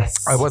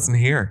 Yes. I wasn't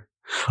here.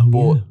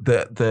 Oh,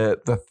 but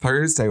the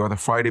Thursday or the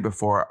Friday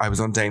before, I was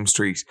on Dame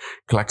Street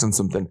collecting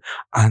something,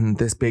 and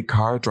this big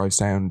car drives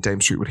down Dame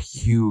Street with a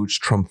huge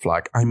Trump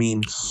flag. I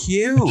mean,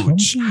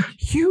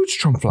 huge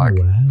Trump flag.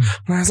 Oh, wow.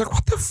 And I was like,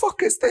 what the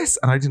fuck is this?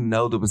 And I didn't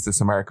know there was this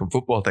American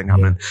football thing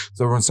happening.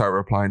 So everyone started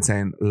replying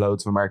saying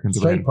loads of Americans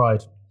are Straight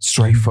pride.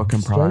 Straight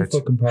fucking pride.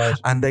 Straight fucking pride.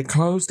 And they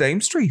closed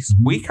Dame Street.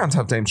 We can't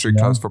have Dame Street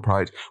closed for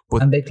pride.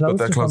 And they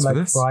closed it from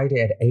like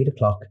Friday at 8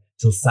 o'clock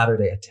till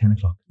Saturday at 10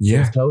 o'clock. Yeah.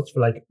 So it's closed for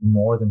like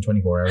more than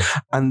 24 hours.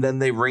 And then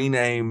they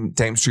rename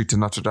Dame Street to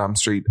Notre Dame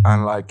Street.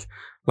 And like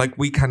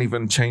we can't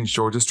even change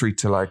Georgia Street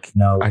to like,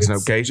 I don't know,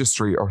 Georgia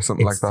Street or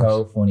something like that. It's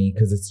so funny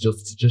because it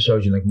just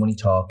shows you like money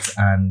talks,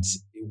 and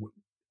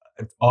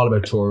it's all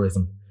about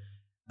tourism.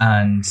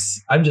 And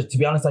to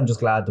be honest, I'm just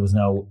glad there was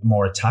no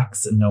more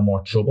attacks and no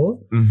more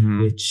trouble,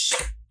 which,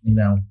 you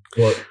know,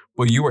 but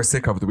Well, you were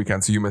sick over the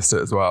weekend, so you missed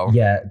it as well.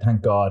 Yeah,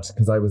 thank God,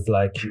 because I was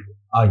like,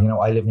 I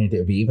live near the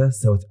Aviva,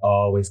 so it's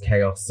always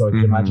chaos. So I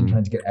can imagine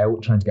trying to get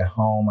out, trying to get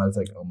home. I was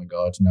like, oh my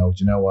God, no.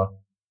 Do you know what?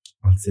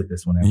 I'll sit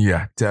this one out.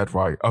 Yeah, dead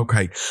right.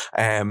 Okay.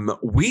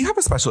 We have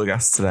a special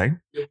guest today.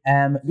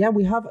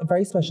 We have a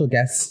very special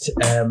guest.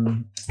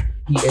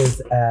 He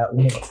is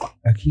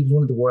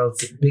one of the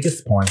world's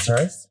biggest porn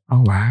stars.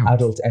 Oh, wow.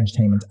 Adult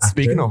entertainment actor.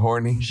 Speaking of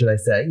horny. Should I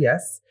say,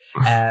 yes.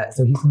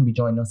 So he's going to be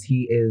joining us.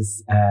 He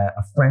is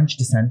a French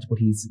descent, but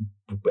he's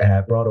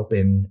brought up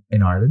in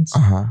Ireland.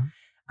 Uh-huh.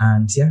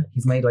 And yeah,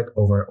 he's made like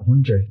over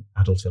 100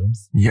 adult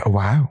films. Yeah,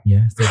 wow.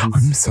 Yeah, so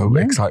I'm so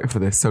excited for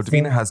this. So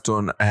Davina has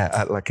done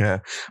a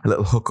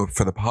little hookup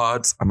for the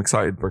pods. I'm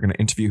excited. We're going to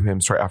interview him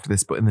straight after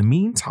this. But in the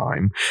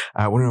meantime,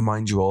 I want to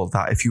remind you all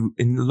that if you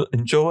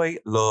enjoy,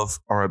 love,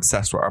 or are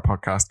obsessed with our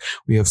podcast,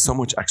 we have so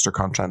much extra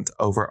content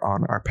over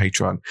on our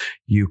Patreon.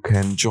 You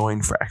can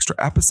join for extra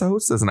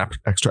episodes. There's an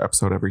extra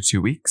episode every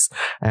 2 weeks.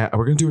 And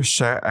we're going to do a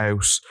shout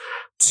out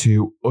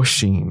to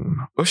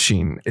Oisín.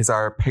 Oisín is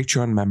our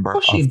Patreon member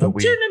of the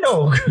week. Yeah,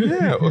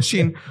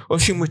 Oisín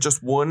with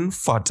just one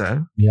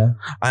fada. Yeah.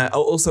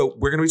 Also,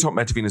 we're going to be talking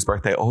about Davina's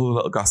birthday, all the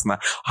little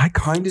gossip. I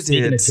kind of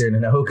did.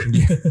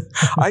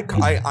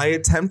 I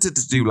attempted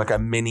to do like a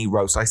mini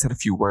roast. I said a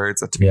few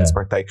words at Davina's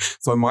birthday,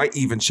 so I might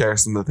even share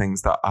some of the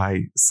things that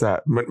I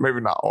said.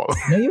 Maybe not all.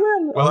 No, you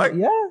will. Well,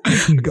 yeah.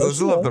 Because I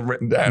still have them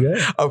written down.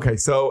 Yeah. Okay,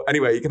 so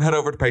anyway, you can head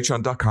over to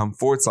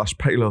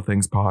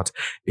patreon.com/PettyLittleThingsPod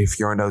if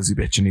you're a nosy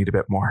bitch and need a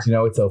bit more. Do you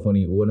know, it's so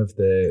funny. One of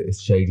the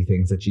shady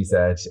things that she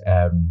said,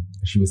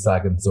 she was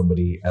sagging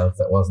somebody else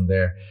that wasn't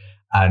there,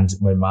 and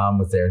my mom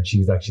was there, and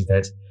she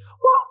said,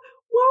 what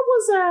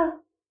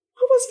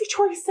was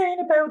Victoria saying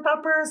about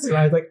that person? And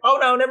I was like, oh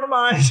no, never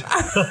mind.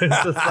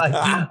 It's just like,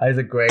 I was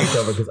a great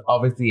cover because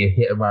obviously it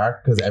hit a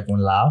mark because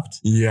everyone laughed.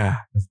 Yeah.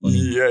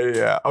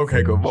 Yeah.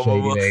 Okay, good.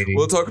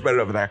 We'll talk about it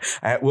over there.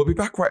 We'll be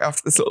back right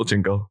after this little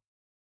jingle.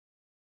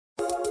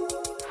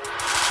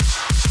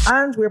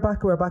 And we're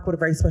back with a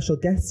very special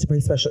guest, a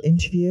very special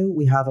interview.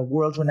 We have a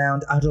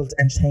world-renowned adult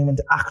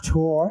entertainment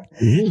actor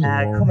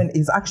coming.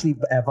 He's actually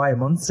via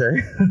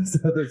Munster, so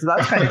that's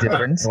kind of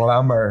different.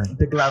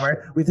 The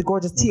glamour. We have the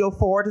gorgeous Theo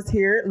Ford is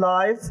here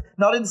live,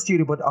 not in the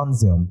studio but on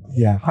Zoom.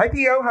 Yeah. Hi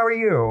Theo, how are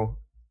you?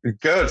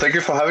 Good. Thank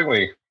you for having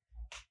me.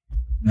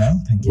 No,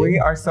 thank you. We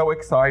are so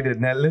excited.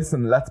 Now,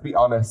 listen, let's be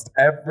honest.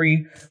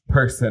 Every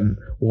person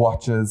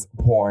watches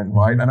porn,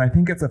 right? And I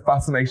think it's a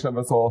fascination of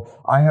us all.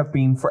 I have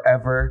been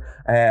forever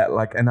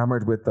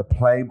enamored with the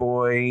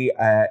Playboy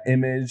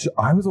image.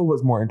 I was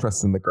always more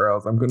interested in the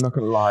girls. I'm not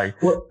going to lie.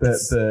 Well,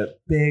 the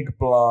big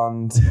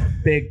blonde,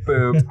 big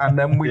boobs. And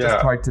then we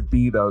just tried to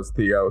be those,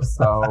 Theo.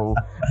 So,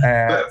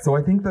 so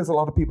I think there's a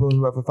lot of people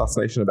who have a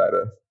fascination about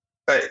it.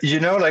 Like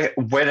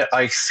when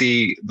I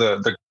see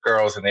the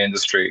girls in the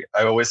industry,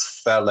 I always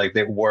felt like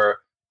they were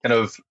kind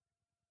of,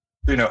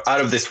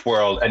 out of this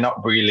world and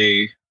not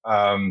really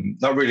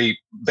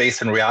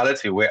based in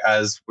reality.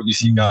 Whereas when you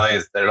see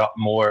guys, they're a lot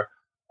more,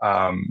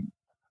 I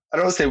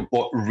don't want to say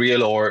what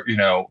real or,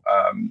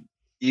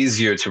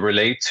 easier to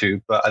relate to,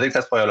 but I think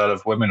that's why a lot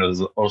of women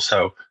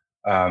also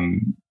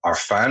are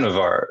fan of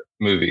our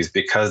movies,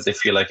 because they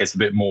feel like it's a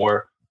bit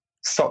more,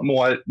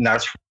 somewhat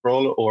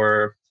natural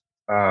or,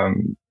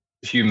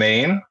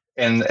 humane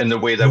in the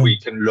way that we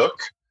can look,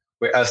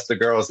 whereas the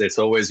girls, it's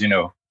always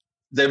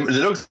they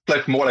look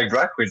like more like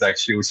drag queens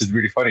actually, which is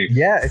really funny.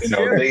 Yeah, it's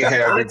true. Big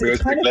hair, big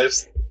boobs, big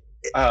lips.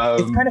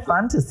 It's kind of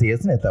fantasy,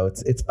 isn't it? Though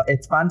it's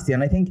fantasy,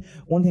 and I think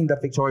one thing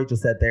that Victoria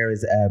just said there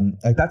is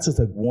that's just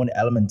like one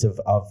element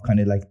of kind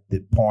of like the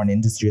porn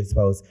industry, I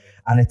suppose,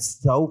 and it's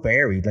so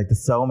varied. Like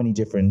there's so many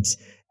different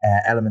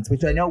elements,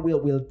 which I know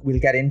we'll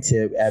get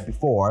into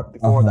before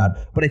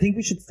that, but I think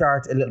we should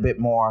start a little bit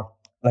more.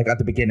 Like at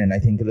the beginning, I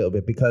think a little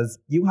bit, because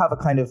you have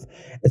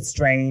a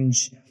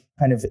strange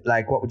kind of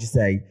like, what would you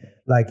say?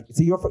 Like,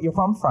 so you're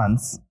from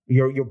France.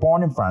 You're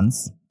born in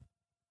France.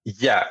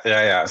 Yeah.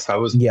 So I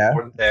was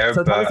born there.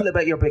 So tell us a little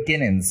about your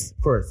beginnings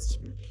first.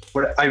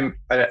 But I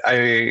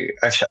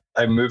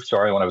moved to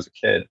Ireland when I was a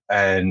kid,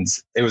 and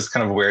it was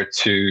kind of weird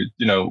to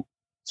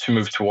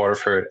move to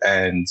Waterford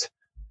and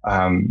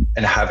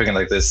having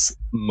like this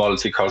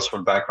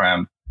multicultural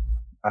background,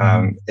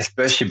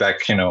 especially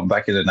back in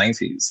the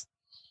 90s.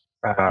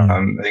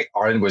 I think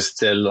Ireland was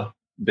still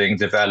being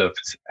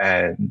developed,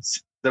 and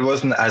there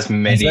wasn't as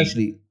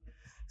many,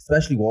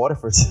 especially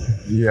Waterford.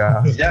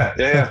 Yeah.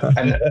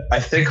 And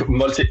I think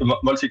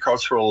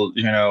multicultural,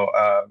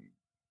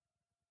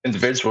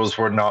 individuals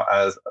were not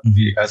as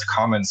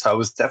common. So I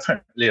was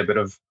definitely a bit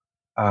of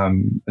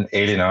an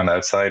alien and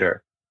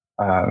outsider,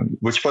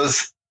 which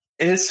is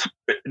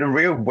in a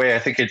real way. I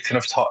think it kind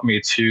of taught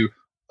me to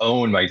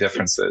own my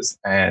differences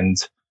and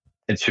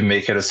to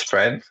make it a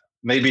strength.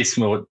 Maybe it's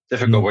more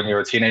difficult when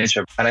you're a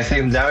teenager. And I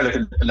think now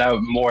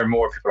more and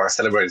more people are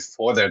celebrated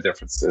for their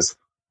differences.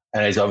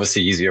 And it's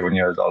obviously easier when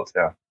you're an adult,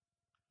 yeah.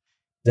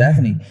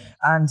 Definitely.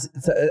 And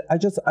so I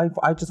just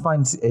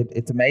find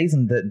it's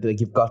amazing that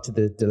you've got to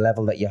the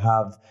level that you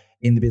have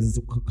in the business,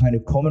 kind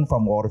of coming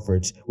from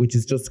Waterford, which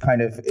is just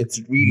kind of,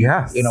 it's really,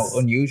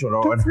 unusual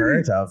or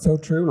unheard of. So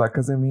true. Like,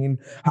 because I mean,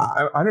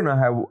 I don't know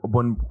how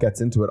one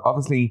gets into it.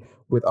 Obviously,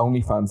 with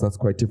OnlyFans, that's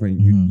quite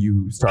different.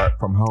 You start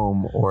from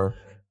home or...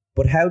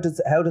 But how does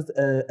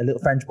a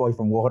little French boy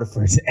from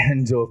Waterford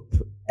end up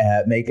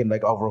making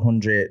like over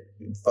 100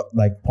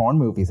 like porn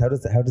movies? How do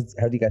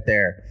you get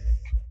there?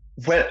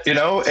 Well,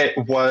 it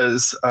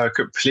was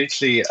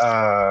completely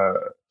kind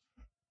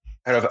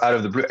of out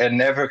of the blue. I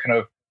never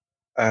kind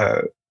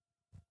of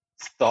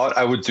thought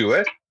I would do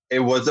it.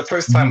 It was the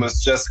first time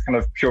was just kind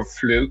of pure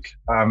fluke.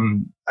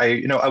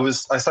 I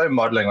started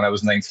modeling when I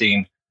was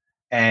 19,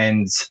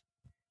 and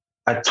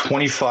at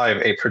 25,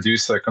 a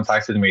producer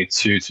contacted me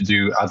to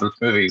do adult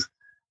movies.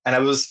 And I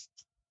was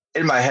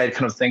in my head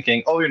kind of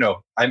thinking,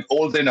 I'm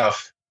old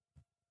enough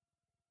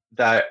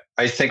that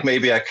I think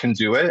maybe I can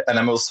do it. And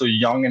I'm also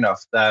young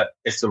enough that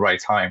it's the right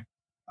time.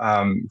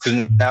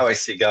 Because now I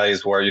see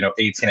guys who are,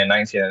 18 and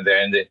 19 and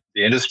they're in the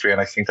industry. And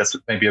I think that's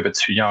maybe a bit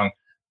too young.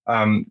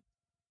 And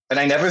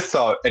I never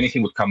thought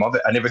anything would come of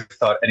it. I never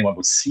thought anyone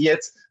would see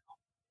it,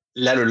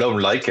 let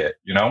alone like it,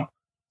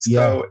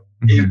 So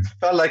it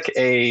felt like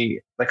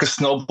a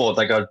snowball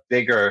that got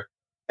bigger,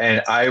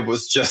 and I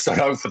was just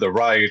along for the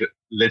ride,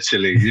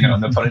 literally, no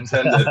pun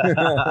intended.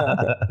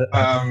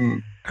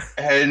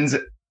 And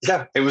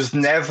yeah, it was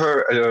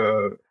never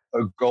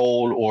a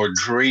goal or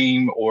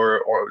dream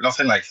or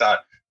nothing like that.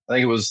 I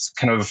think it was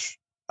kind of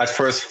at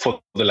first for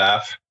the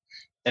laugh,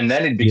 and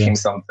then it became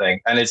something.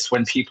 And it's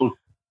when people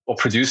or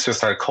producers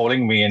started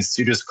calling me and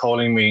studios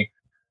calling me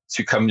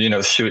to come,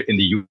 shoot in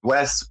the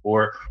US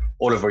or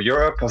all over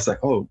Europe. I was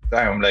like, oh,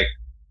 damn, like,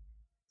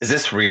 is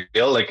this real?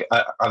 Like,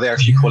 are they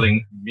actually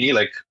calling me?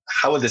 Like,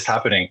 how is this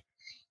happening?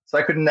 So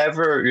I could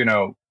never,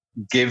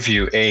 give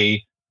you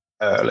a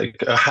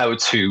how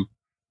to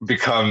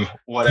become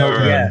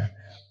whatever. Yeah.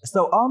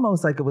 So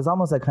it was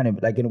almost like kind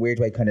of like in a weird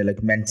way, kind of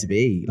like meant to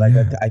be. Like,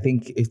 I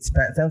think it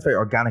sounds very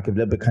organic, a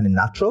little bit kind of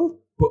natural.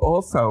 But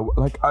also,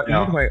 like, you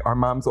know the way our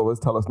moms always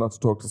tell us not to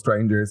talk to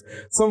strangers.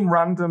 Some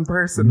random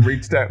person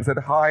reached out and said,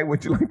 "Hi,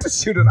 would you like to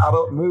shoot an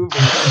adult movie?"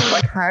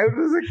 Like, how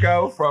does it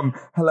go from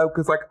hello?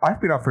 Because like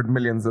I've been offered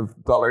millions of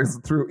dollars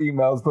through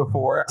emails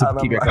before to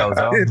keep your clothes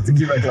on. To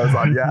keep my clothes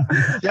on, yeah.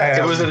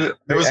 Yeah, it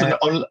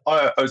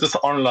was just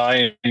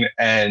online,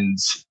 and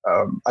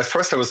at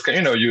first I was,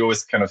 you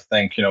always kind of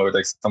think,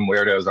 like some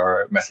weirdos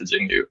are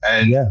messaging you,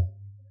 and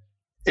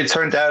it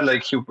turned out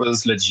like he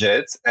was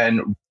legit,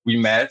 and we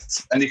met,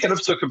 and it kind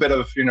of took a bit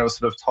of,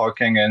 sort of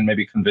talking and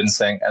maybe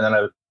convincing. And then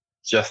I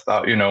just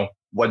thought,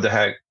 what the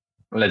heck,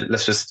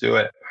 let's just do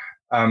it.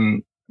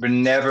 But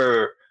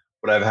never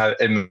would I have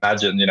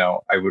imagined,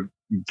 I would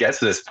get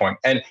to this point.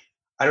 And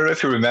I don't know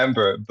if you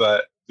remember,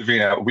 but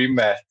Davina, we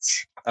met.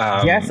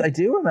 Yes, I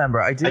do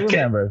remember. I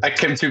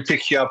came to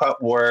pick you up at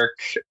work,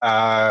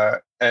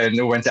 and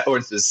we went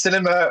to the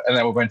cinema, and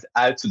then we went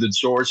out to the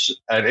George,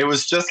 and it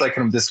was just like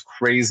kind of this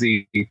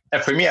crazy.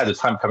 And for me at the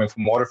time, coming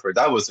from Waterford,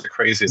 that was the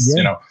craziest,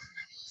 And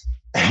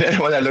then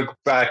when I look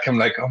back, I'm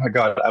like, oh my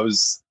God,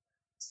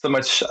 so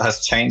much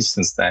has changed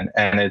since then,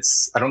 and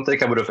I don't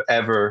think I would have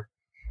ever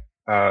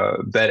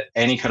bet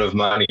any kind of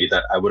money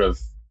that I would have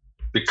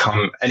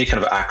become any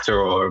kind of actor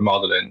or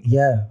modeling.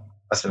 Yeah,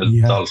 as an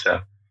adult.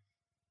 Yeah.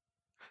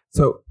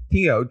 So,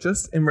 Theo,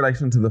 just in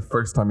relation to the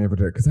first time you ever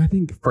did it, because I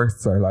think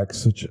firsts are like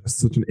such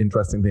an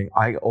interesting thing.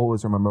 I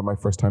always remember my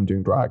first time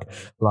doing drag.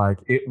 Like,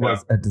 it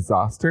was a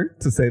disaster,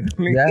 to say the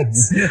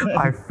least. Yes.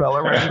 I fell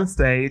around the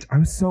stage. I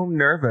was so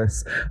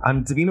nervous.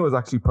 And Davina was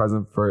actually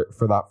present for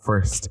that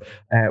first,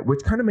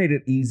 which kind of made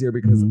it easier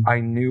because I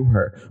knew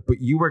her.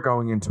 But you were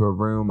going into a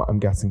room, I'm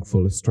guessing,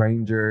 full of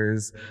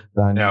strangers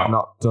that had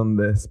not done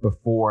this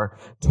before.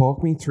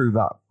 Talk me through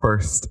that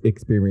first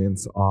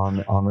experience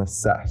on a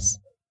set.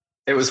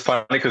 It was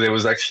funny because it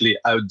was actually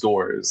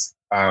outdoors,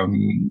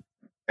 and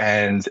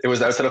it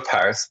was outside of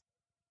Paris.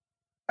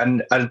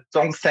 And I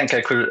don't think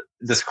I could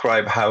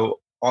describe how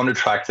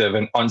unattractive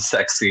and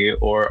unsexy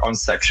or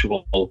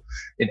unsexual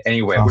in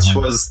any way, which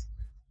was,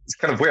 it's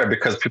kind of weird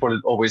because people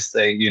would always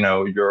say,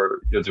 you're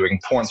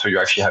doing porn, so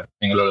you're actually having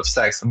a lot of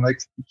sex. I'm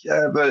like,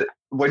 yeah, but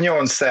when you're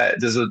on set,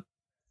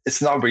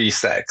 it's not really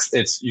sex.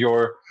 It's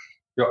you're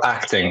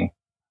acting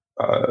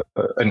a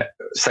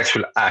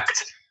sexual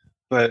act.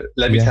 But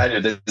let me tell you,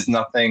 there's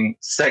nothing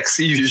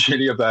sexy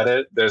usually about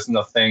it. There's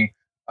nothing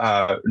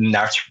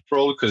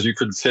natural, because you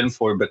could film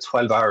for about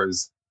 12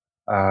 hours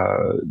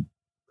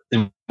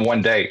in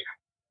one day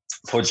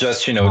for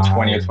just, 20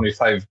 or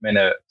 25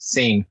 minute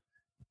scene.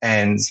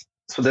 And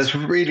so there's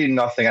really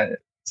nothing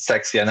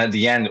sexy. And at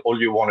the end,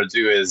 all you want to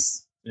do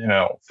is,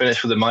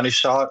 finish with a money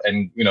shot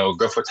and,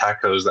 go for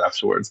tacos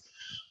afterwards.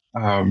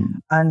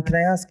 And can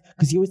I ask,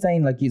 because you were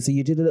saying like you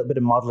did a little bit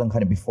of modeling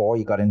kind of before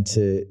you got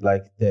into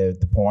like the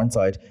porn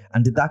side,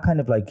 and did that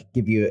kind of like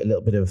give you a little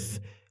bit of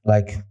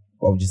like,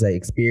 what would you say,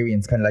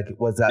 experience, kind of like,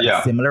 was that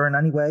similar in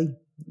any way,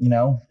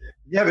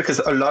 Yeah, because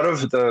a lot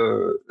of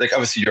like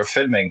obviously you're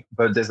filming,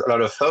 but there's a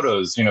lot of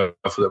photos, for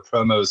the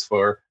promos,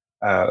 for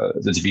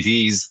the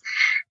DVDs,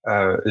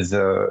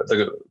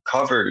 the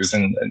covers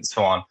and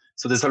so on.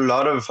 So there's a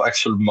lot of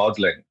actual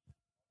modeling,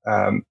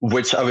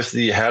 which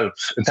obviously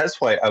helps. And that's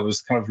why I was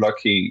kind of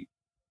lucky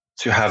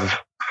to have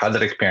had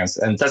that experience.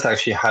 And that's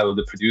actually how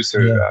the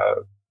producer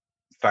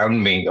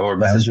found me or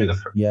messaged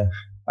me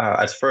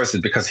at first,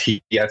 is because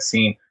he had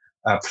seen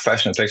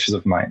professional pictures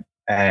of mine.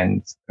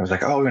 And I was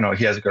like, oh,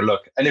 he has a good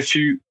look. And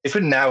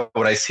even now,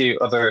 when I see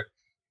other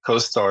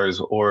co-stars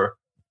or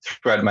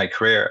throughout my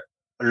career,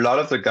 a lot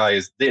of the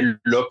guys, they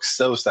look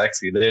so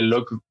sexy. They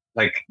look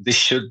like they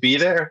should be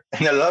there.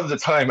 And a lot of the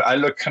time I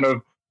look kind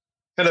of,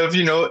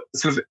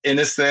 sort of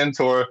innocent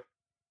or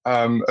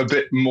a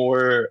bit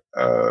more,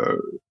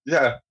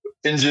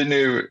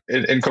 ingenuine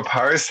in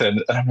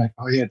comparison. And I'm like,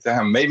 oh yeah,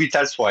 damn, maybe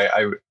that's why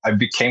I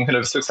became kind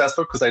of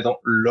successful, because I don't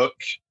look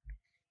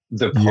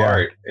the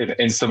part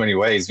in so many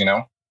ways,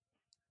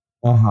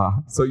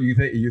 So you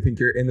think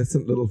your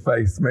innocent little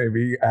face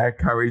maybe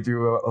carried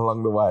you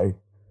along the way?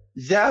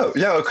 Yeah,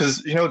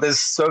 because there's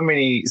so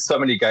many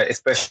guys,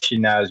 especially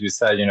now, as you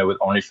said, with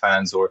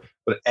OnlyFans or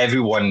with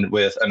everyone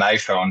with an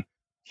iPhone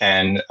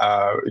can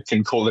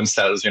call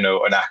themselves, an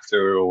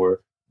actor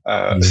or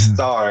a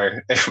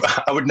star.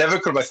 I would never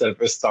call myself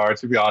a star,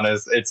 to be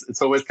honest.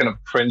 It's always kind of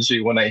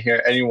cringy when I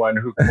hear anyone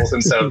who calls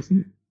themselves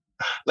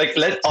like,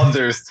 let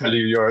others tell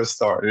you you're a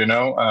star,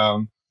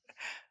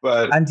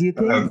 But and do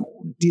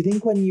you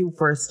think when you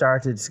first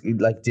started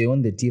like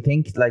doing it, do you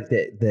think like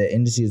the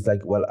industry is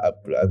like, well,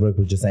 like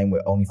we're just saying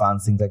with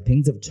OnlyFans,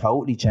 things have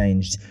totally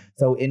changed.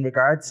 So in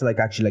regards to like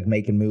actually like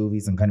making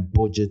movies and kind of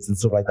budgets and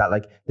stuff like that,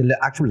 like the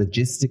actual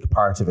logistic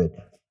part of it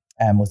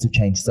must have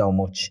changed so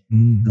much,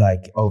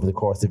 like over the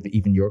course of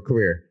even your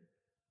career.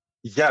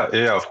 Yeah.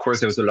 Of course,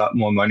 there was a lot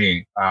more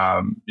money,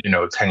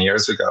 10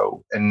 years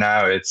ago, and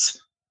now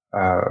it's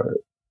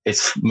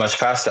much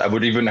faster. I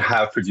would even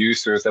have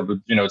producers that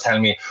would, tell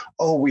me,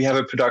 oh, we have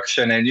a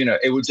production, and,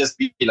 it would just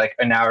be like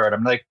an hour. And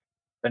I'm like,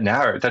 an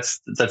hour? That's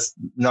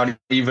not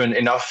even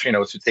enough,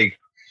 to take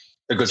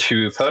a good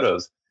few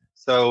photos.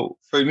 So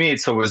for me,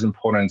 it's always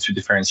important to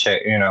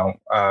differentiate,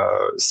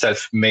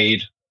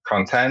 self-made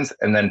content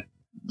and then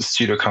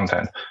studio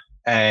content.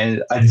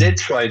 And I did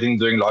try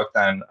during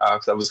lockdown,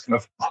 because I was kind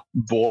of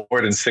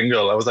bored and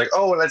single. I was like,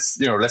 oh, let's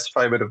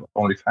try a bit of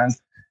OnlyFans.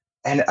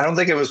 And I don't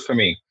think it was for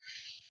me.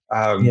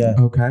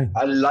 Okay.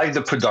 I like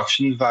the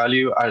production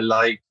value. I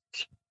like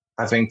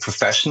having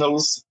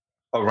professionals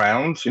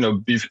around,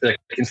 like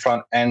in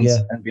front and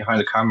behind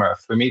the camera.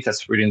 For me,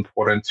 that's really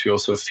important to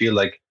also feel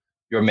like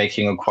you're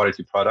making a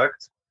quality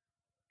product.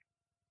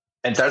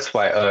 And that's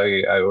why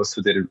I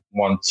also didn't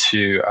want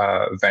to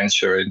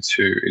venture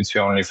into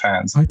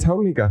OnlyFans. I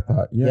totally get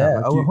that. Yeah.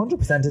 Like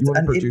 100%. You want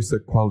to produce a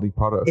quality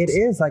product. It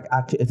is like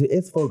it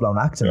is full blown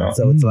acting. Yeah.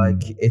 So it's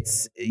like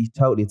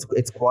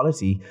it's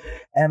quality.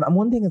 And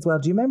one thing as well.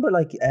 Do you remember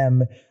like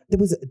there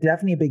was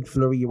definitely a big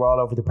flurry. You were all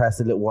over the press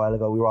a little while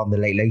ago. We were on the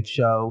Late Late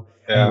Show.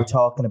 Yeah. And we were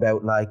talking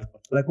about like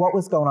what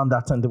was going on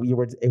that time. That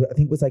I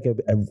think it was like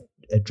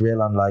a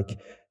drill on like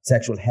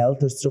sexual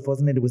health or stuff,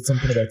 wasn't it? It was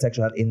something about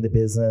sexual health in the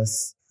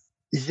business.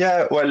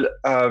 Yeah, well,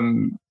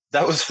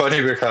 that was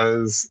funny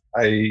because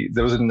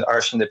there was an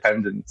Irish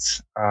Independent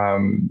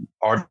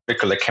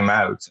article that came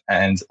out,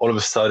 and all of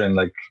a sudden,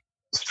 like,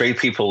 straight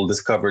people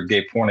discovered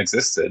gay porn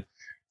existed.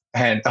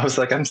 And I was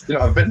like,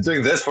 I've been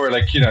doing this for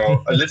like,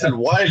 a little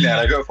while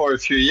now. I go for a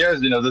few years,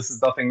 this is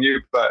nothing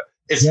new. But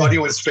it's funny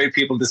when straight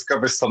people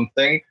discover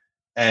something,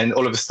 and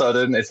all of a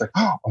sudden it's like,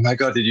 oh my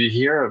God, did you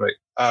hear? Like,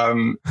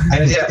 and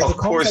of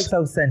course, like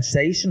so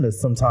sensationalist.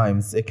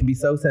 Sometimes it can be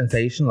so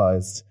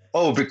sensationalized.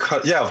 Oh,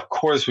 because, of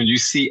course, when you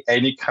see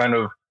any kind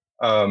of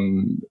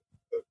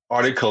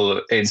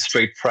article in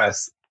straight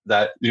press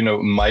that,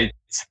 might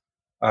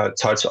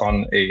touch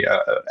on a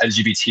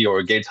LGBT or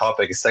a gay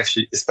topic,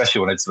 especially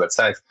when it's about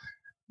sex,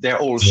 they're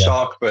all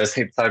shocked, but at the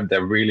same time,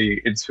 they're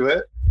really into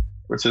it,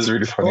 which is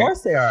really funny. Of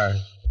course they are.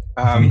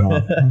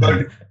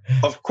 But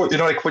of course,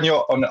 like when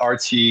you're on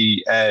RT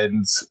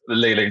and the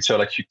Late Late Show,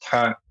 like you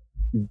can't,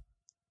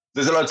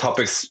 there's a lot of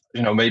topics,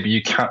 maybe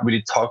you can't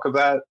really talk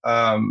about,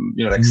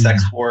 like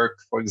sex work,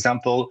 for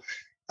example.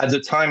 At the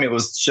time, it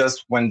was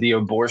just when the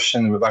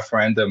abortion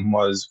referendum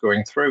was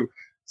going through.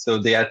 So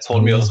they had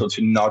told me also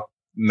to not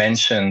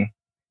mention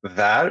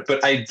that.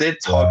 But I did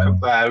talk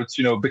about,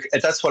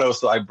 because that's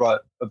what I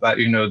brought about,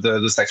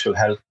 the sexual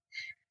health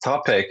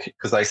topic,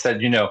 because I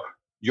said,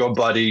 your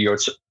body,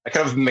 I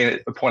kind of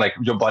made a point like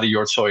your body,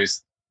 your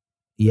choice.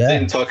 Yeah. I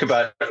didn't talk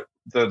about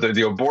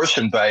the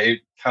abortion, but it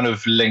kind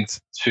of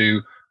linked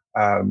to,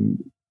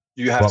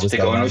 you have to take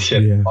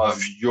ownership of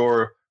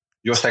your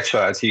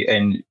sexuality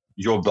and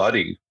your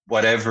body,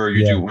 whatever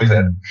you do with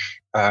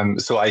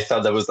it. So I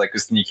thought that was like a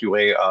sneaky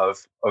way of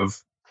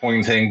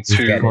pointing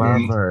to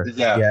clever.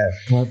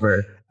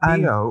 Clever.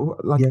 Theo,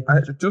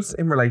 just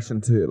in relation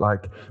to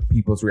like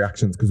people's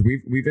reactions, because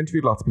we've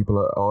interviewed lots of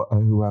people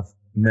who have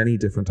many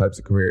different types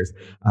of careers,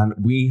 and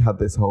we had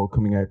this whole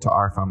coming out to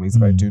our families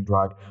about doing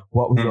drag.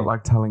 What was it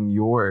like telling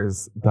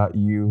yours that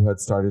you had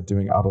started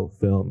doing adult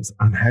films,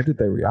 and how did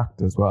they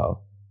react as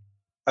well?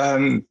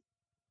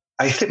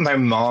 I think my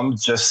mom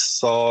just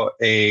saw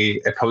a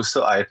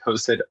poster I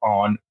posted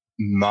on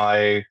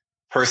my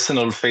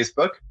personal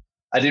Facebook.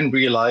 I didn't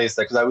realize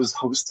that because I was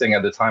hosting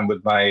at the time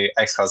with my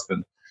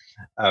ex-husband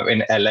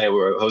in LA. We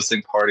were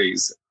hosting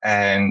parties,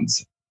 and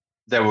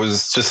there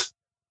was just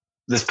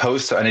this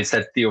poster, and it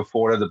said Theo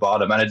Ford at the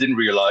bottom, and I didn't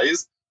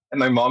realize. And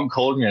my mom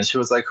called me, and she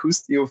was like, "Who's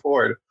Theo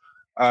Ford?"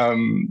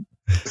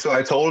 So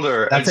I told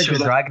her. That's like your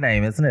drag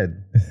name, isn't it?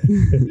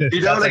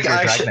 You know, like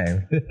drag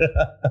name.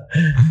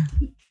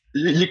 name.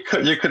 You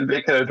could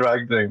make it a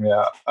drag name,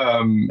 yeah.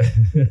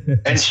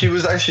 And she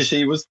was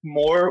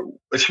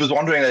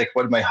wondering like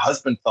what my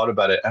husband thought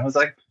about it. And I was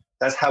like,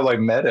 that's how I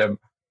met him.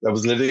 I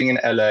was living in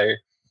LA,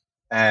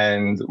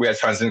 and we had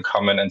friends in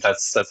common, and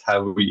that's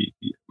how we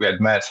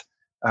had met.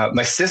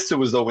 My sister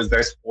was always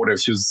very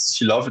supportive.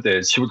 She loved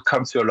it. She would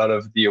come to a lot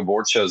of the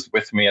award shows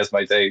with me as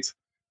my date.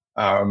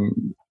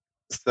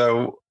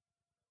 So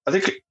I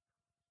think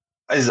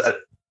as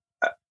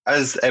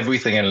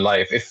everything in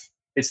life, if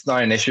it's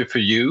not an issue for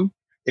you,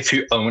 if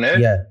you own it.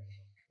 Yeah.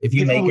 If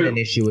you make it an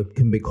issue, it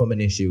can become an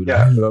issue.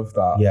 Yeah, I love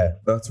that. Yeah.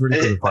 That's really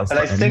good advice. And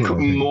I think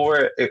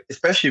more,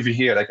 especially if you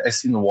hear, like I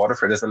see in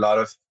Waterford, there's a lot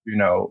of,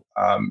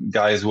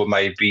 guys who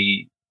might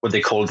be what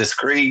they call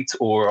discreet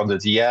or on the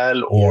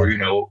DL or,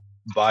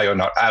 bi or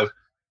not out.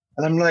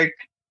 And I'm like,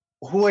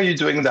 who are you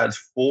doing that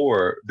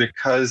for?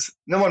 Because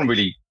no one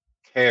really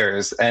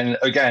cares. And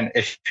again,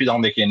 if you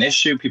don't make it an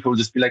issue, people will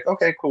just be like,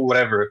 okay, cool,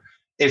 whatever.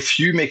 If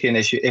you make an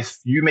issue, if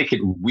you make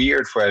it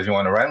weird for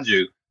everyone around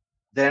you,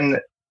 then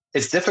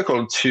it's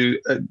difficult to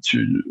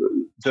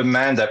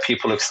demand that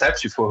people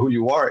accept you for who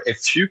you are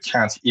if you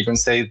can't even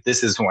say,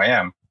 this is who I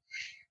am.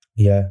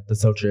 Yeah,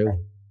 that's so true.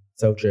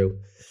 So true.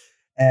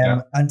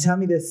 And tell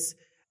me this.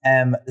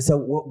 So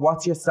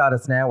what's your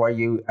status now? Are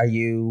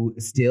you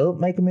still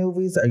making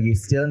movies? Are you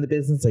still in the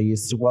business?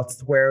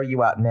 Where are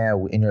you at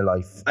now in your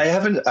life? I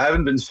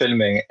haven't been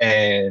filming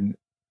and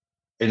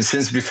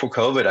since before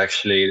COVID,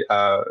 actually.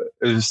 It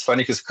was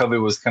funny because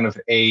COVID was kind of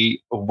a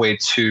way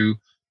to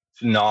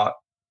not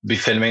be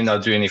filming,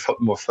 not do any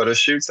more photo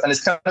shoots. And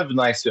it's kind of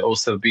nice to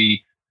also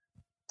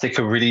take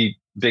a really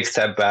big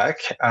step back.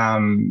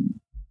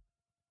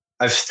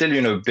 I've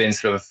still, been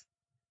sort of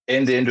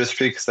in the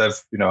industry because I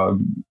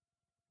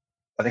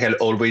think I'll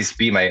always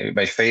be,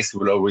 my face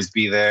will always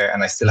be there.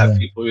 And I still have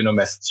people,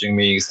 messaging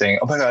me saying,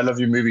 oh my God, I love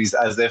your movies,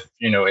 as if,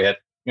 it had,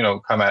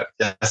 come out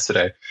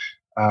yesterday.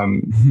 But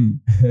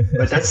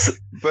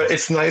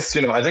it's nice,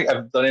 I think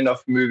I've done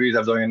enough movies,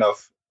 I've done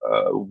enough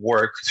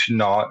work to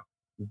not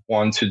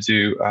want to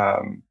do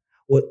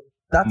well,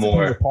 that's more. The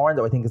thing with porn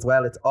though, I think as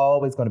well, it's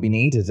always going to be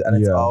needed, and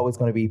it's always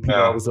going to be people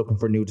always looking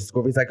for new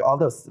discoveries. Like all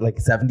those like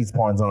 70s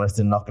porns are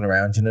still knocking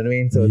around, you know what I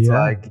mean? So it's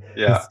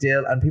it's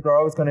still, and people are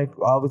always going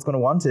to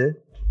want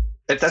it.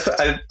 That's what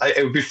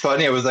it would be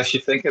funny. I was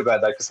actually thinking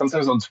about that because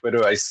sometimes on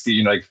Twitter I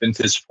see like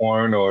vintage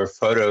porn or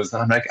photos,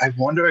 and I'm like, I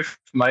wonder if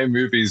my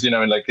movies, in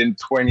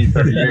 20,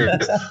 30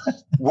 years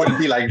would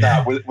be like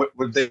that.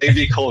 Would they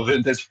be called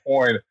vintage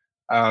porn?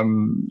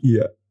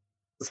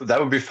 So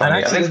that would be funny.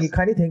 And actually, when you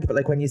kind of think about,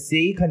 like, when you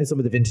see kind of some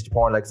of the vintage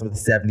porn, like some of the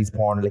 70s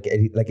porn,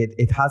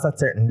 it has that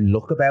certain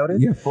look about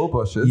it. Yeah, full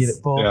bushes.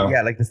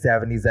 Like the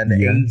 70s and the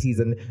 80s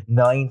and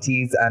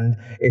 90s. And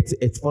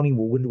it's funny,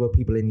 we wonder what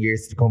people in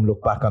years to come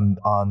look back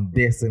on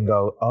this and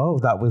go, oh,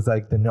 that was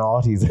like the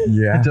noughties.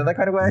 Yeah. Do you know that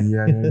kind of way?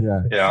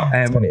 Yeah.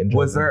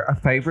 Was there a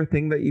favorite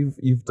thing that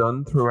you've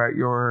done throughout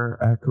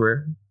your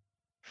career?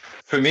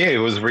 For me, it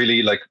was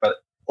really like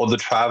all the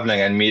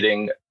traveling and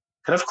meeting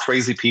kind of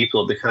crazy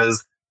people,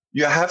 because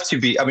you have to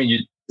be,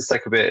 it's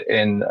like a bit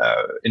in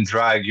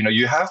drag,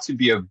 you have to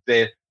be a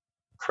bit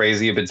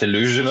crazy, a bit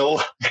delusional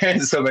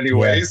in so many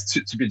ways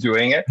to be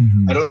doing it.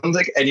 Mm-hmm. I don't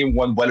think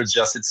anyone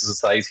well-adjusted to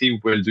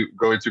society will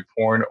go into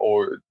porn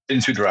or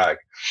into drag.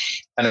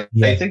 And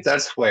I think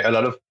that's why a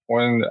lot of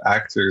porn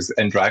actors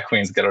and drag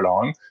queens get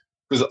along,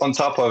 because on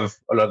top of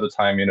a lot of the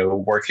time,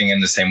 working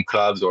in the same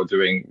clubs or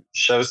doing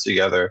shows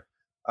together,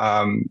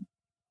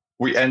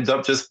 we end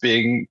up just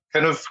being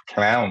kind of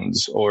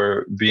clowns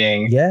or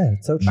being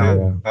it's so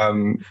true.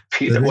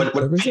 What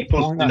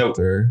people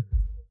actor.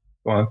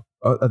 Go on.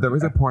 There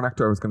was a porn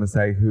actor I was going to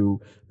say who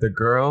the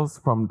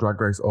girls from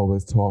Drag Race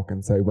always talk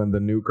and say when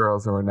the new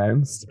girls are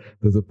announced,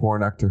 there's a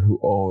porn actor who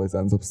always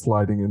ends up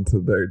sliding into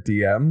their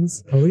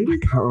DMs. Oh, really?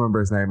 I can't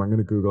remember his name. I'm going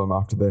to Google him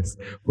after this.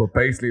 But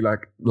basically,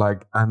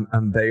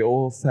 and they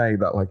all say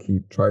that like he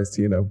tries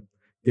to,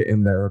 get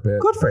in there a bit.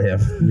 Good for him.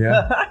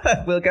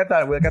 Yeah. We'll get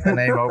the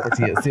name over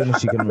to you as soon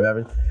as she can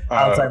remember.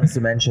 Alzheimer's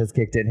dementia has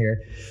kicked in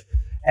here.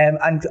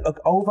 And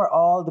over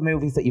all the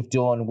movies that you've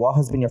done, what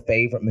has been your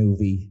favorite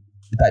movie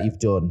that you've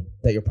done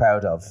that you're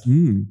proud of?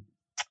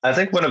 I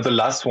think one of the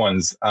last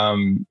ones,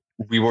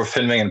 we were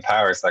filming in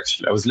Paris,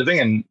 actually. I was living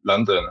in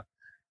London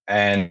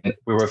and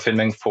we were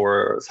filming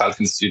for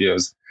Falcon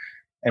Studios.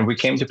 And we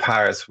came to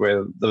Paris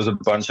where there was a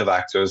bunch of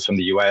actors from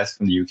the US,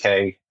 from the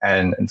UK,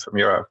 and from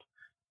Europe.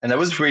 And that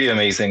was really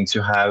amazing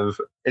to have.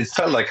 It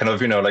felt like kind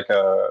of,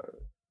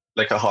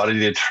 like a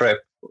holiday trip,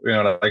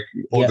 like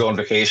we'll go on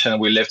vacation.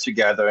 We live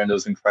together in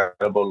those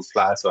incredible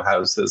flats or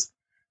houses.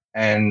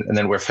 And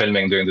then we're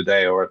filming during the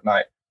day or at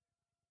night.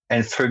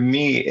 And for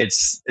me,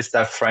 it's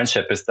that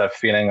friendship. It's that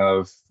feeling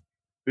of,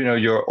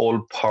 you're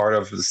all part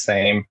of the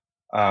same,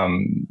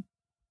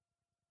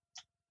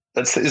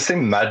 that's the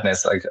same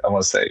madness, like I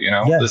want to say,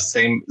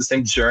 the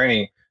same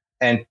journey.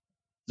 And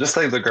just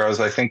like the girls,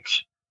 I think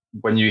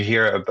when you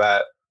hear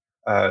about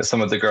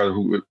some of the girls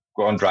who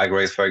go on Drag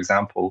Race, for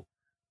example,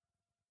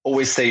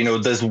 always say,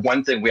 there's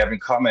one thing we have in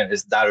common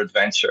is that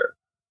adventure.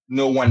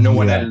 No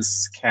one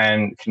else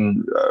can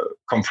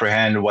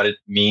comprehend what it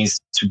means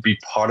to be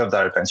part of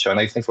that adventure. And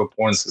I think for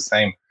porn, it's the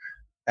same.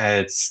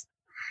 It's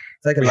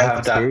like a life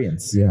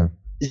experience.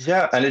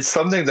 Yeah. And it's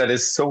something that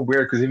is so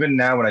weird, because even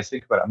now when I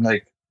think about it, I'm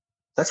like,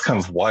 that's kind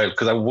of wild.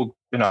 Because I would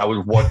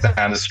walk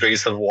down the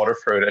streets of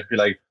Waterford and be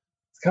like,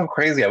 it's kind of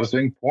crazy. I was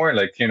doing porn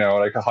like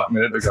a hot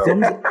minute ago.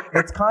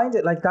 It's kind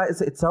of like that.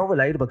 It's so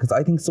relatable, because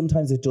I think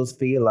sometimes it does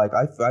feel like,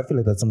 I feel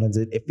like that sometimes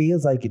it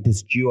feels like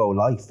this duo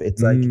life.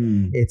 It's like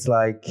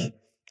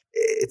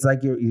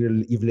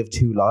you've lived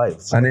two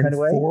lives. And in kind of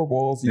way. four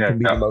walls, you can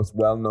be the most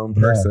well-known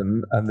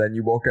person, and then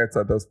you walk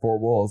outside those four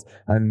walls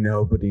and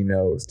nobody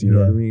knows. Do you know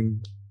what I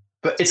mean?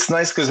 But it's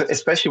nice because,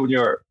 especially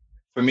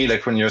for me,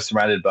 like when you're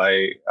surrounded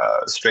by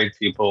straight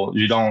people,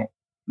 you don't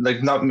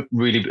not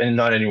really, and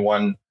not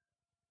anyone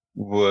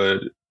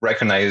would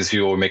recognize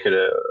you or make it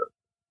a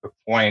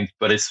point.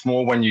 But it's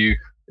more when you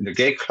in a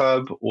gay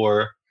club,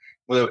 or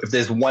if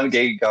there's one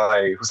gay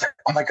guy who's like,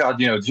 oh my God,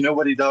 do you know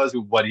what he does,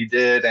 what he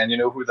did, and you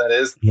know who that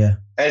is? Yeah.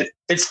 And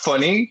it's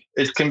funny.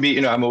 It can be,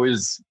 I'm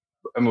always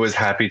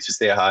happy to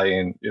say hi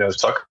and,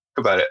 talk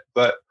about it.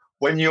 But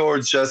when you're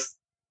just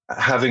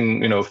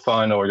having,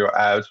 fun, or you're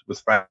out with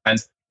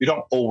friends, you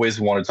don't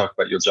always want to talk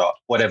about your job,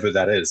 whatever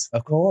that is.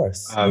 Of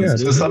course.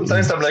 So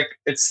sometimes I'm like,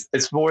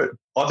 it's more,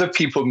 other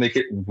people make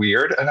it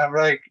weird. And I'm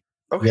like,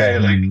 okay,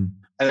 and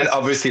then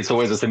obviously it's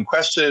always the same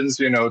questions,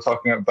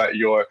 talking about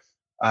your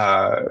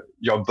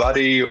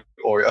body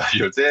or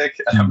your dick.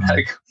 And I'm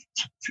like,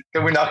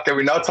 can we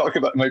not talk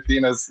about my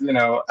penis,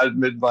 at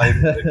midnight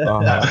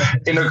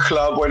in a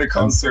club or in a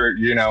concert,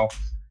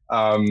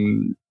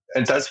 and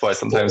that's why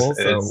sometimes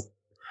it's,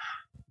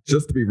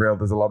 just to be real,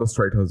 there's a lot of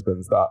straight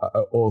husbands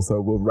that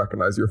also will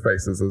recognize your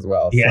faces as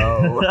well.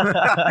 Yeah.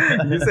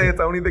 So you say it's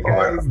only the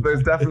guys.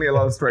 There's definitely a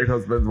lot of straight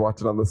husbands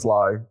watching on the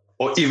sly.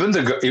 Or even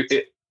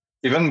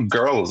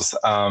girls,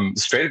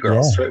 straight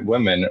girls, straight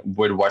women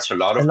would watch a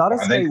lot of. A lot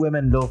of straight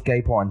women love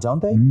gay porn,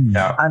 don't they?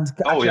 Yeah. And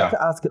I have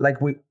to ask,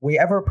 like, we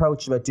ever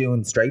approached about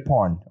doing straight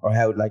porn, or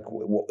how, like,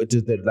 what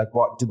do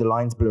the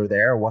lines blur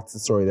there? Or what's the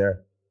story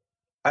there?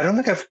 I don't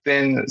think I've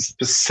been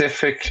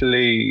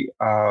specifically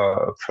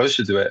approached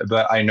to do it,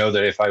 but I know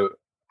that if I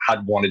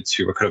had wanted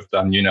to, I could have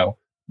done,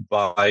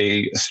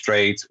 bi,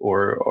 straight,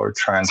 or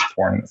trans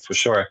porn for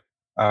sure.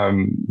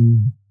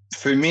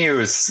 For me, it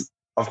was,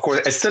 of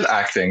course, it's still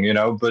acting, and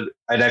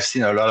I've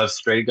seen a lot of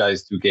straight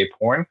guys do gay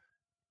porn.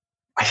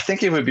 I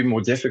think it would be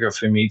more difficult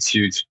for me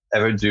to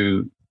ever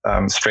do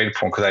straight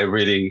porn, because I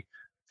really,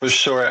 for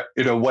sure,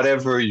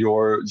 whatever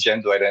your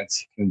gender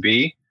identity can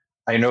be,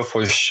 I know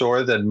for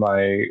sure that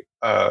my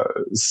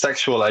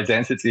sexual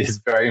identity is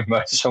very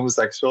much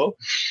homosexual.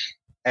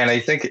 And I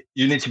think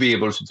you need to be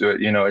able to do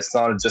it. It's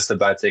not just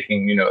about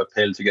taking, a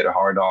pill to get a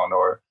hard on,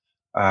 or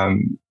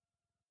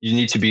you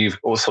need to be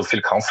also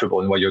feel comfortable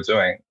in what you're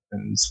doing.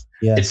 And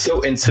it's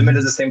so intimate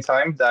at the same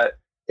time that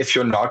if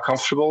you're not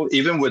comfortable,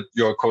 even with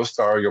your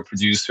co-star, or your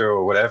producer,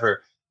 or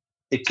whatever,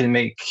 it can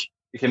make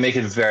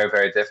it very,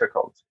 very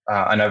difficult.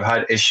 And I've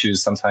had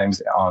issues sometimes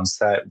on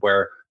set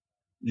where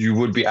you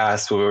would be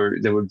asked, or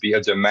there would be a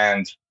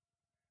demand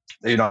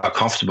that you're not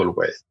comfortable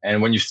with.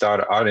 And when you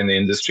start out in the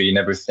industry, you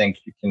never think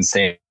you can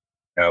say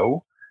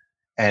no.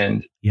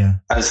 And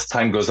as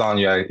time goes on,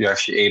 you're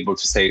actually able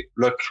to say,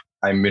 look,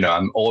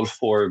 I'm all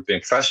for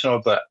being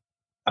professional, but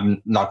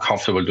I'm not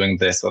comfortable doing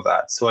this or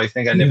that. So I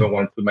think I never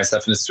want to put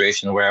myself in a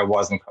situation where I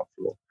wasn't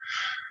comfortable.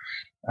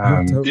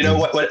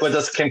 What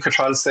does Kim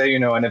Cattrall say?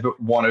 I never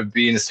want to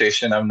be in a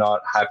situation I'm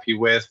not happy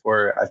with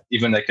for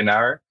even like an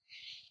hour.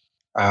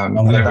 That's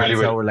so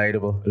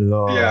relatable.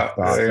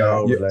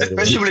 Relatable.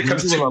 Especially when it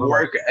comes to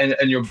work and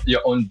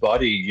your own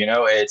body,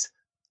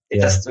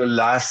 that's the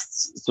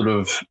last sort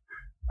of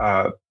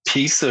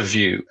piece of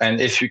you. And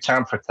if you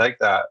can't protect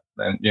that,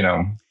 then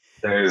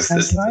there's.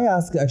 And can I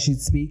ask, actually,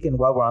 speaking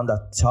while we're on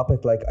that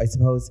topic, like, I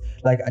suppose,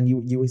 like, and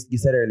you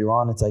said earlier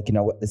on, it's like,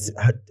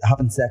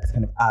 having sex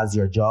kind of as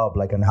your job,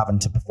 like, and having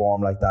to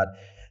perform like that.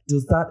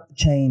 Does that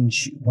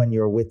change when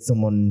you're with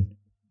someone,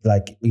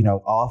 like,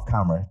 off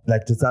camera?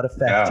 Like, does that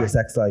affect your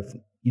sex life?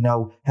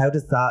 How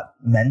does that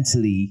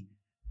mentally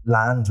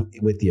land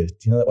with you? Do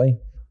you know that way?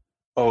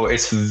 Oh,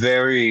 it's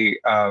very,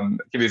 it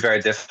can be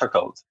very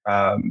difficult.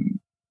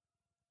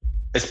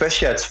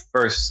 Especially at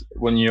first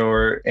when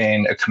you're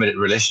in a committed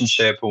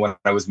relationship, or when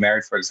I was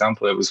married, for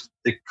example,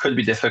 it could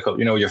be difficult.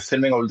 You're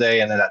filming all day,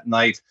 and then at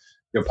night,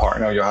 your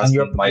partner, your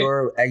husband,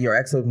 your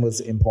ex-husband was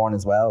in porn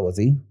as well, was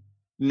he?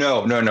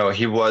 No.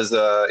 He was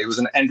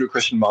an Andrew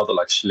Christian model,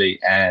 actually,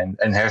 and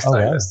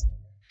hairstylist.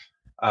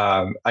 Oh,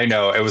 wow. I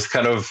know it was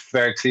kind of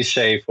very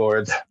cliche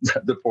for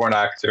the porn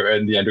actor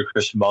and the Andrew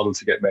Christian model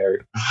to get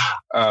married,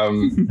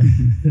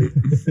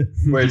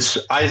 which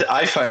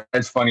I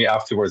find funny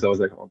afterwards. I was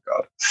like, oh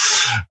God.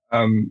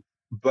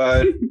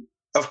 But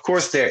of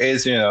course, there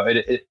is,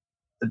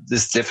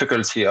 this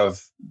difficulty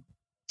of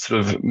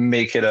sort of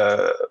make it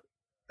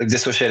like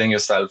dissociating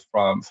yourself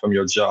from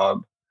your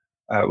job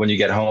when you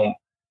get home.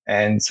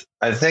 And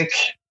I think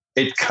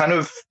it kind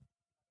of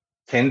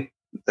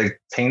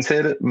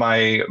tainted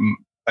my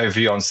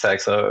view on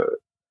sex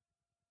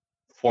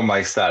for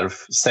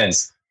myself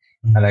since.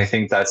 And I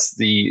think that's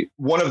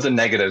one of the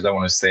negatives I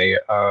want to say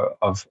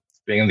of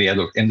being in the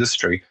adult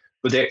industry.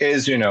 But there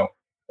is, a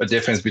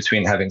difference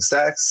between having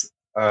sex,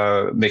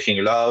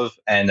 making love,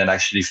 and then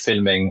actually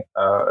filming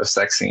a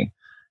sex scene.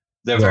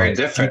 They're very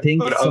different.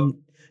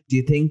 Do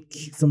you think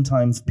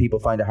sometimes people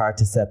find it hard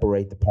to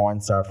separate the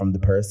porn star from the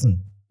person?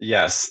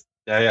 Yes.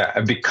 Yeah.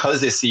 And because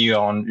they see you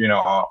on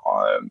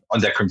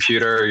their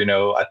computer,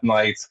 at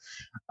night,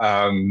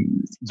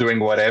 doing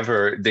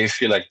whatever, they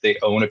feel like they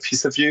own a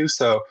piece of you.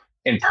 So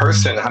in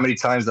person, how many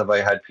times have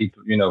I had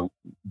people,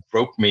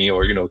 grope me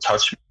or,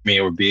 touch me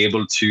or be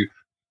able to,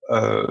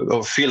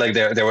 or feel like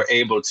they were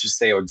able to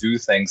say or do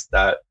things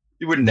that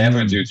you would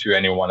never do to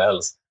anyone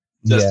else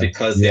just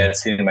because they had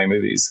seen my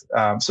movies.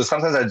 So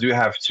sometimes I do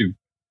have to,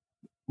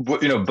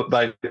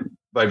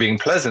 by being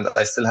pleasant,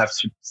 I still have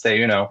to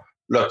say,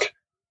 look,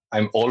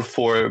 I'm all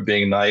for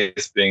being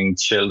nice, being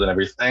chilled and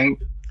everything,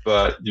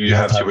 but you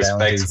have to respect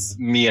boundaries.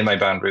 Me and my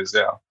boundaries.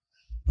 Yeah.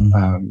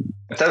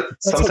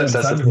 Sometimes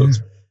that's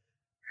difficult.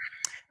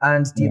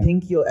 And do you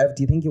think you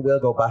will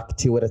go back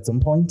to it at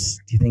some point?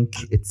 Do you think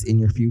it's in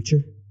your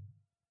future?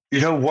 You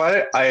know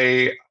what?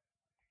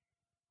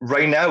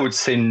 Right now I would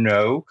say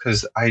no,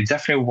 because I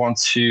definitely want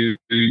to,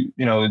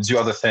 do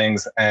other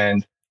things.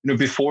 And,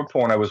 before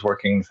porn, I was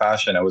working in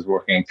fashion. I was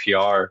working in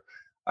PR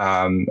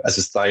as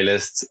a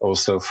stylist,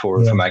 also for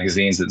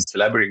magazines and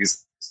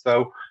celebrities.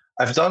 So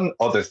I've done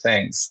other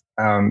things.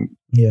 And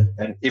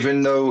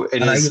even though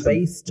it is...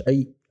 Are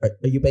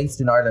you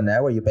based in Ireland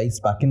now? Are you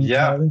based back in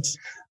Ireland?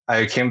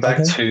 I came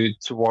back to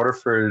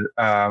Waterford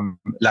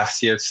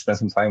last year to spend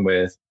some time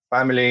with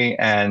family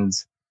and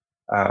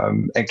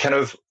kind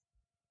of,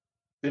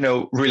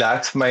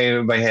 relax my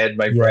head,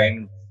 my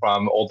brain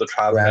from all the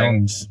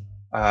traveling.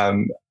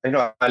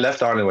 I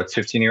left Ireland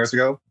 15 years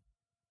ago,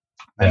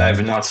 and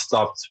I've not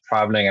stopped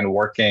traveling and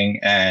working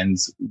and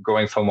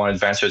going from one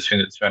adventure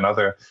to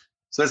another.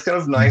 So it's kind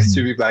of nice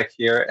to be back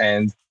here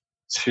and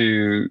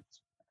to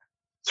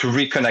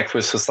reconnect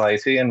with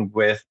society and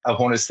with, I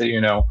want to say,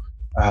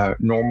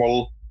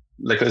 normal,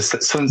 like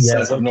some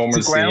sense of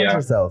normalcy. To ground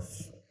yourself.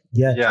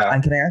 Yeah.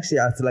 And can I actually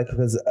ask,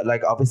 because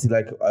obviously,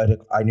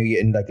 I knew you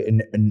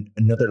in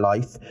another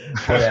life,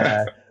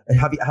 but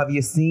have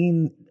you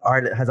seen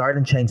Ireland? Has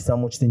Ireland changed so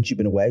much since you've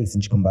been away,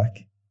 since you come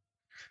back?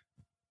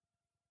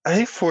 I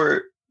think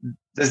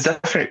there's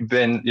definitely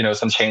been,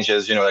 some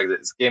changes, like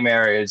this gay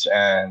marriage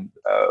and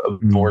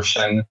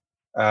abortion.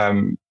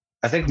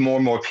 I think more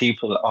and more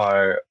people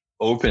are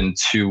open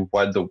to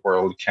what the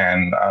world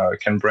can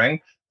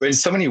bring, but in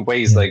so many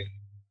ways, I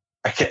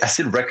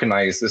still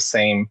recognize the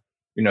same,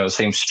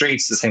 same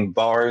streets, the same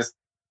bars.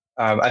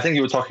 I think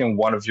you were talking in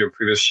one of your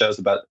previous shows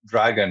about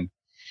Dragon,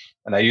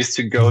 and I used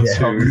to go to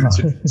Dragon.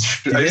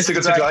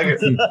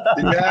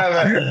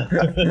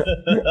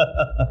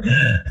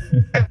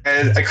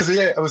 And because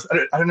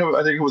I don't know,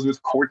 I think it was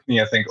with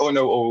Courtney. I think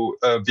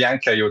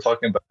Bianca, you were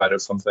talking about it or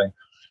something,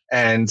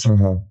 and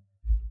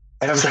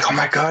I was like, oh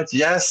my god,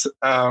 yes,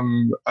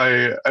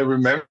 I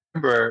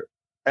remember.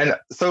 And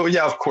so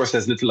of course,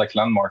 there's little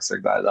landmarks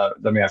like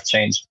that may have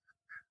changed.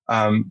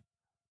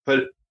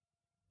 But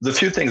the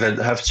few things that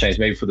have changed,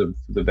 maybe for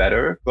the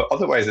better, but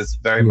otherwise it's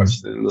very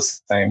much the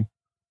same,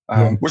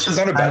 which is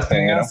not a bad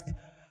thing,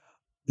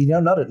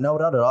 not at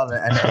all.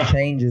 And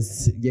change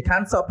is, you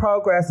can't stop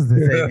progress, as they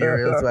say in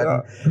Muriel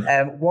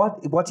Sweating.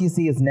 What do you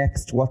see as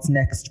next? What's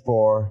next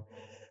for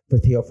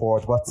Theo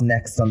Ford? What's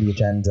next on the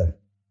agenda?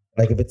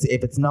 Like if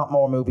it's not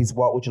more movies,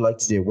 what would you like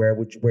to do? Where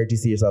do you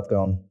see yourself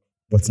going?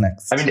 What's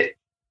next? I mean,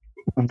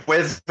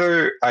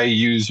 whether I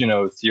use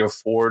Theo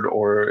Ford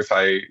or if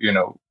I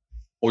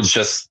or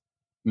just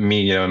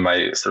me, in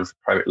my sort of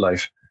private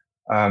life,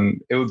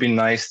 it would be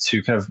nice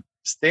to kind of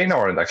stay in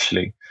Ireland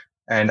actually,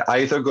 and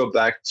either go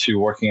back to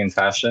working in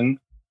fashion,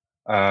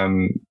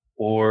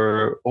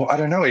 or I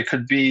don't know. It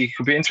could be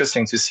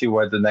interesting to see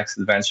what the next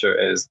adventure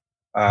is.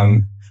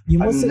 You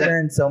must have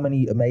learned so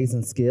many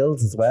amazing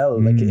skills as well,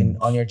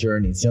 on your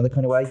journeys. The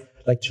kind of way,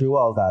 through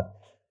all that.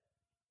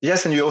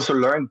 Yes, and you also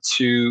learn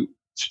to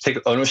take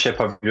ownership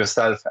of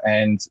yourself,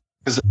 and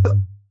because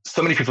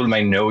so many people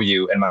might know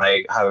you and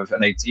might have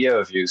an idea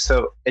of you.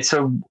 So it's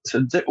a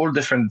all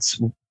different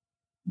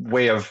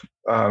way of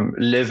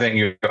living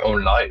your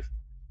own life.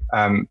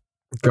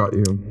 Got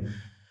you.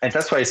 And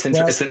that's why it's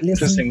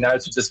interesting now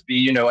to just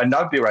be, and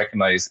not be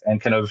recognized and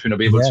kind of,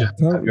 be able to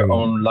have your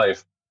own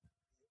life.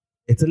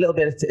 It's a little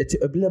bit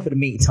of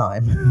me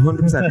time.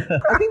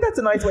 100%. I think that's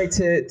a nice way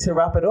to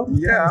wrap it up.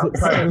 Yeah,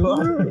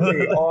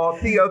 absolutely. Oh,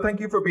 Theo, thank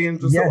you for being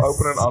just so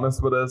open and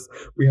honest with us.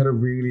 We had a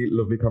really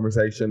lovely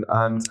conversation,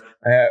 and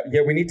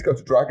we need to go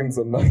to Dragon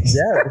some night.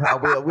 Yeah,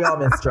 we all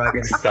miss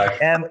Dragon.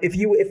 If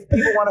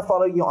people want to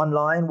follow you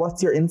online,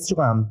 what's your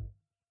Instagram?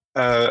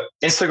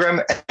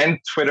 Instagram and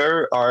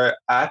Twitter are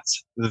at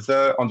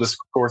 _Theo_Ford.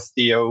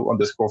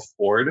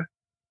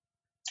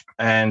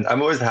 And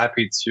I'm always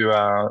happy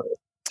to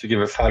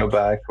give a follow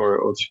back or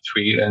to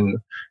tweet. And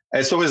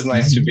it's always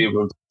nice to be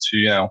able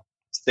to,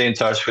 stay in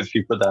touch with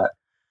people that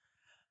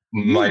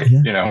might,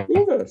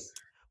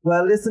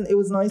 Well, listen, it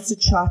was nice to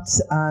chat,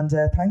 and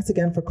thanks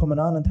again for coming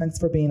on, and thanks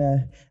for being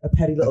a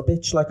petty little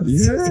bitch like us.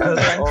 Yeah,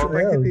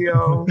 thank you,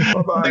 Theo.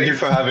 Bye-bye. Thank you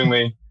for having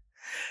me.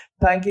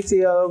 Thank you,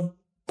 Theo.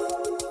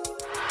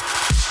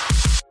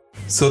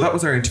 So that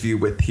was our interview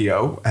with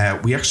Theo.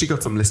 We actually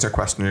got some listener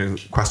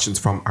questions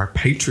from our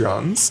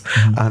Patreons.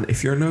 And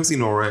if you're nosy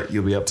Nora,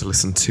 you'll be able to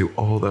listen to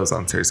all those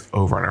answers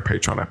over on our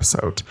Patreon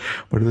episode.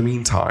 But in the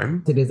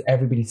meantime... It is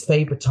everybody's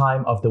favourite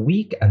time of the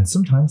week and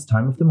sometimes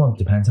time of the month.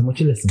 Depends how much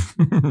you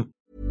listen.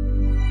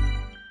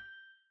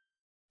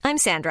 I'm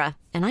Sandra,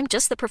 and I'm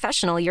just the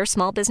professional your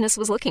small business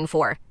was looking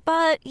for.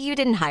 But you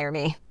didn't hire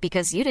me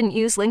because you didn't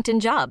use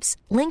LinkedIn Jobs.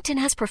 LinkedIn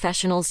has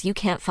professionals you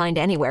can't find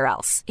anywhere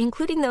else,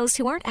 including those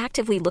who aren't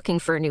actively looking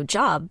for a new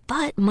job,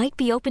 but might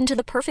be open to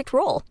the perfect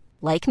role,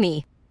 like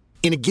me.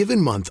 In a given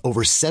month,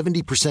 over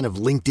 70% of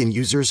LinkedIn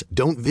users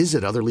don't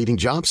visit other leading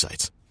job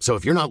sites. So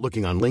if you're not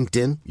looking on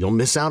LinkedIn, you'll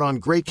miss out on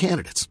great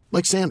candidates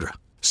like Sandra.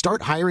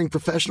 Start hiring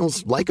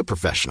professionals like a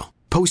professional.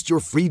 Post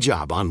your free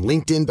job on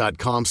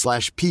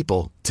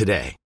linkedin.com/people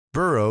today.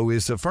 Burrow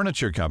is a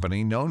furniture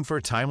company known for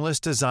timeless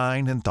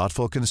design and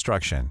thoughtful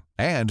construction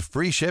and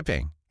free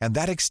shipping, and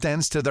that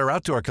extends to their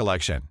outdoor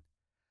collection.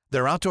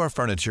 Their outdoor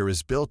furniture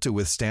is built to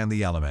withstand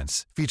the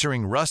elements,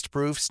 featuring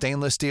rust-proof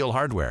stainless steel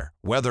hardware,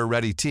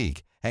 weather-ready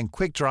teak, and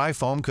quick-dry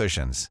foam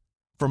cushions.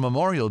 For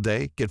Memorial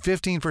Day, get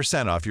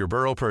 15% off your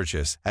Burrow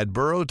purchase at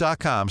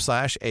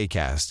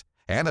burrow.com/ACAST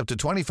and up to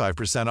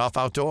 25% off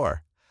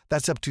outdoor.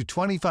 That's up to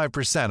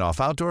 25% off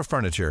outdoor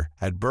furniture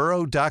at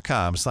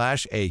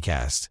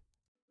burrow.com/ACAST.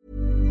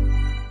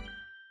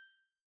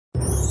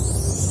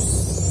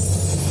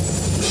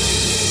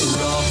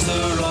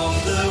 Rotter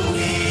of the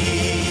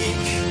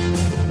week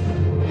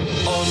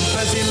on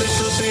Petty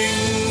Little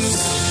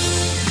Things.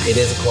 It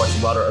is, of course,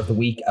 Rotter of the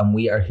Week, and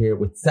we are here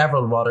with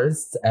several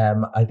Rotters.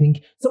 I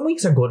think some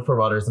weeks are good for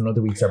Rotters and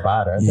other weeks are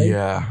bad, aren't they?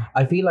 Yeah.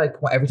 I feel like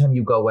every time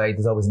you go away,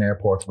 there's always an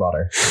airport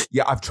Rotter.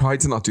 Yeah, I've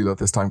tried to not do that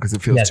this time because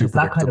it feels too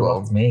predictable. That kind of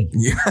rocks me.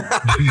 Yeah.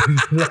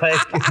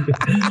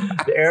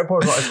 The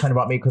airport Rotters kind of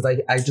rocked me because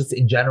I just,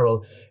 in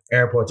general,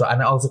 airports,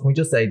 and also can we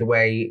just say the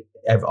way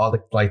all the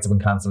flights have been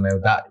cancelled now,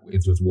 that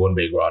is just one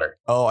big Rotter.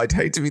 Oh, I'd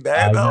hate to be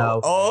there. I though. know.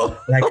 Oh.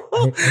 Like,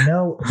 I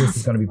know this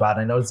is going to be bad.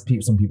 I know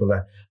there's some people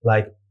that,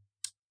 like,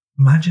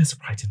 Manchester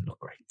Pride didn't look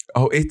great.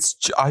 Oh,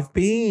 I've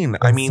been.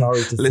 I mean,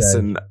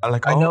 listen,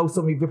 like, I know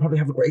some people probably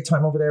have a great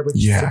time over there, but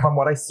from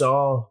what I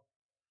saw,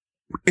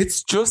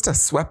 it's just a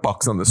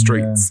sweatbox on the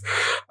streets.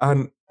 Yeah.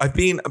 And I've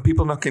been,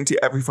 people knock into you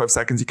every 5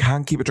 seconds. You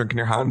can't keep a drink in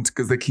your hand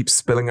because they keep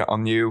spilling it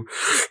on you.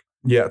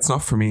 Yeah, it's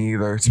not for me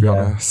either, to be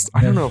honest.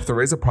 I don't know if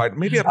there is a Pride.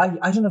 Maybe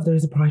I don't know if there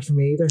is a Pride for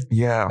me either.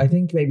 Yeah. I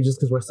think maybe just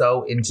because we're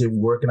so into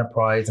working at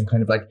Prides and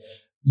kind of like,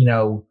 you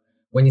know,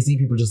 when you see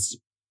people just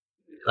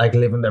like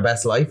living their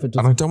best life. And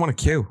I don't want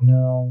to queue.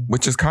 No.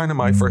 Which is kind of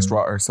my first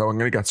Rotter, so I'm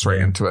going to get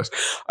straight into it.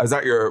 I was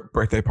at your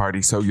birthday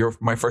party, so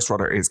my first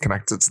Rotter is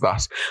connected to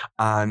that.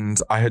 And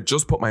I had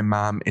just put my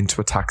mom into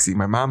a taxi.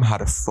 My mom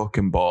had a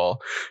fucking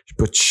ball,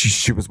 but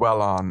she was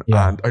well on.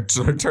 Yeah. And I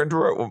turned to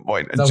her at one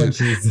point, and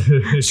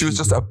she was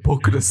just a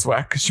bucket of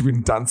sweat because she'd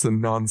been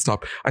dancing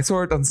nonstop. I saw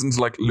her dancing to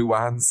like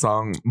Luann's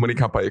song, Money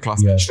Can't Buy You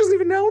Class. Yeah. She doesn't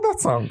even know that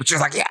song, but she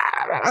was like, yeah.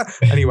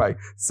 Anyway,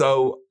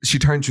 so she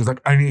turned, she was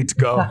like, I need to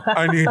go.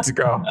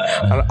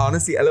 And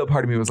honestly, a little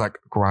part of me was like,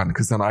 grand,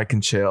 because then I can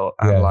chill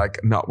and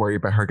like not worry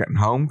about her getting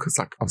home, because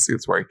like obviously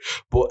it's worry.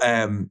 But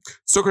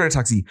stuck her in a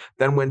taxi,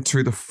 then went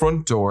through the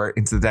front door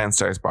into the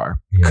downstairs bar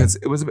because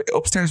it was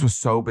upstairs was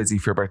so busy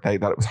for your birthday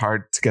that it was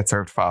hard to get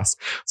served fast.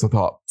 So I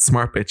thought,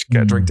 smart bitch,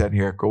 get a drink down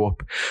here, go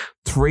up.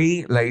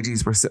 3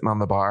 ladies were sitting on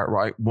the bar,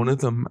 right? One of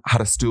them had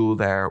a stool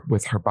there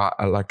with her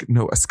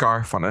a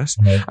scarf on it,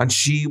 and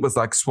she was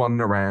like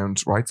swanning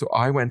around, right? So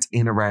I went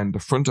in around the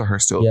front of her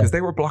stool because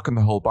they were blocking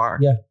the whole bar.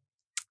 Yeah.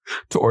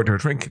 To order a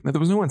drink. Now, there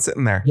was no one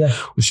sitting there. Yeah.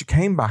 Well, she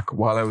came back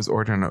while I was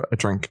ordering a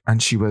drink,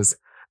 and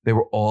they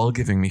were all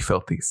giving me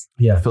filthies.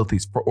 Yeah.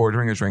 Filthies for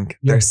ordering a drink.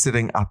 Yeah. They're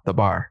sitting at the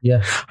bar.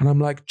 Yeah. And I'm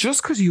like,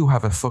 just because you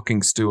have a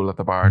fucking stool at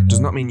the bar does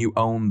not mean you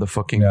own the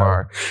fucking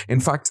bar. In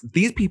fact,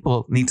 these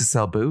people need to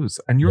sell booze,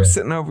 and you're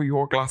sitting over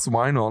your glass of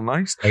wine all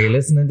night. Are you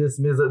listening to this,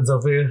 Miz and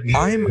Sophia?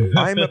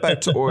 I'm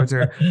about to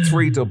order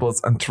 3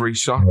 doubles and 3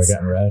 shots. We're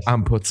getting red.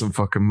 And put some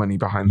fucking money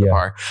behind the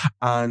bar.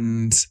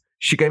 And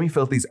she gave me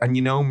filthies, and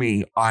you know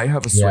me, I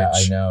have a switch. Yeah,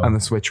 I know. And the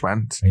switch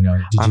went. I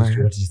know. What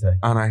did you say?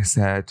 And I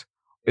said,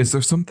 is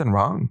there something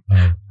wrong?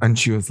 Oh. And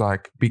she was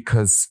like,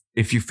 because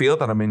if you feel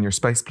that I'm in your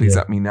space, please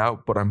let me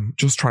know. But I'm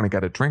just trying to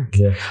get a drink.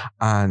 Yeah.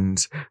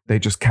 And they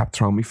just kept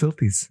throwing me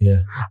filthies.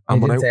 Yeah.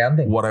 And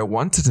what I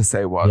wanted to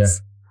say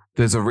was,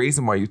 there's a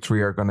reason why you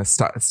 3 are going to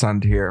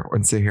stand here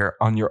and sit here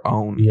on your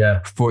own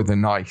for the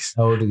night.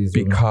 How old are these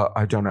women? Because,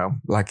 I don't know,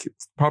 like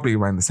probably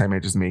around the same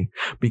age as me.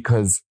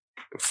 Because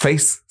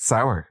face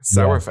sour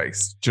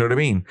face. Do you know what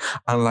I mean?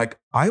 And like,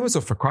 I was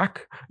up for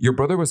crack. Your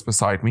brother was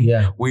beside me.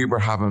 Yeah. We were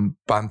having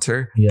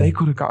banter. Yeah. They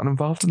could have gotten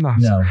involved in that.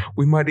 No.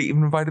 We might have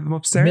even invited them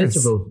upstairs.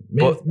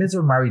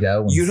 Miserable married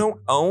out ones. You don't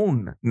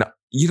own. No,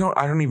 you don't.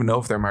 I don't even know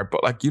if they're married,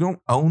 but like, you don't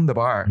own the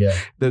bar. Yeah.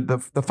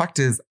 The fact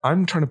is,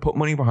 I'm trying to put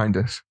money behind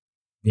it.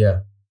 Yeah.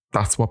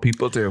 That's what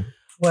people do.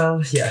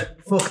 Well, yeah.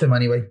 Fuck them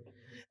anyway.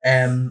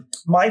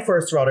 My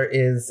first rodder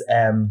is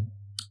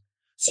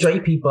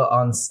straight people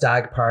on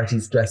stag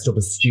parties dressed up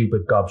as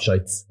stupid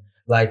gobshites.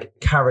 Like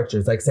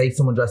characters, like say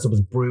someone dressed up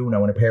as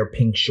Bruno in a pair of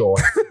pink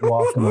shorts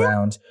walking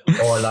around,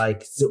 or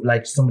like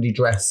somebody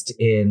dressed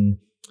in,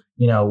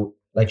 you know,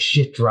 like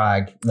shit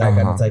drag, like,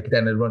 and it's like,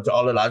 then it runs to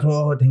all the lads,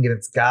 thinking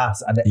it's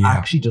gas, and it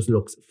actually just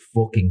looks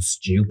fucking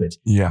stupid.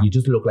 Yeah, you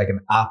just look like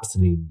an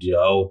absolute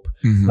dope.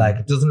 Like,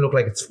 it doesn't look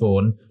like it's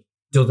fun.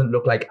 Doesn't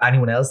look like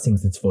anyone else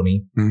thinks it's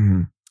funny.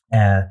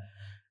 I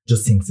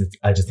just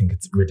think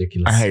it's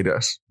ridiculous. I hate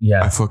it.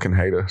 Yeah. I fucking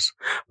hate it.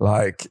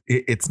 Like,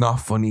 it's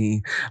not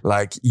funny.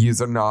 Like,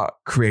 yous are not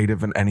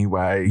creative in any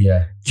way.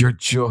 Yeah.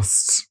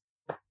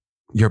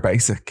 You're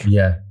basic.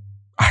 Yeah.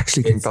 I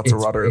actually think that's a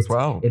rodder as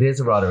well. It is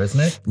a rodder, isn't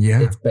it?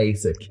 Yeah. It's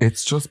basic.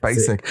 It's just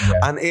basic. So,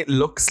 and it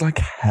looks like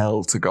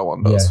hell to go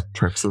on those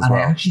trips as well.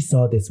 I actually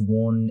saw this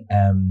one,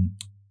 thing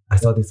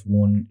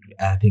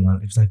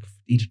on, it was like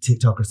either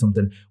TikTok or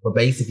something, where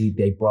basically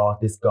they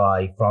brought this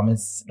guy from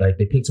his, like,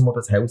 they picked him up at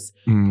his house,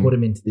 put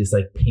him into this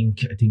like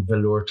pink, I think,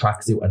 velour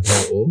tracksuit and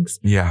no Uggs.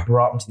 Yeah.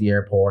 Brought him to the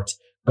airport,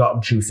 got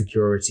him through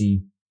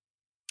security,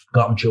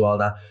 got him through all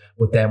that.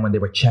 But then when they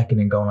were checking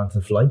and going onto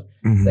the flight,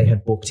 they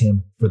had booked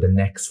him for the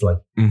next flight.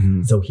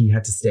 So he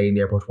had to stay in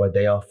the airport while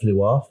they all flew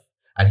off,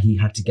 and he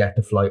had to get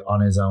the flight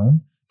on his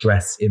own,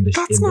 dressed in the...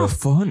 That's not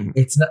fun.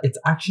 It's not. It's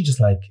actually just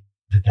like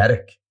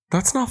pathetic.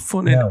 That's not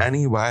fun in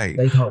any way.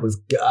 They thought it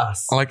was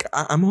gas. Like,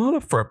 I'm all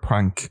up for a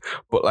prank,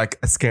 but like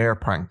a scare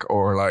prank,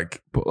 or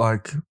like, but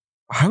like,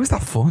 how is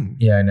that fun?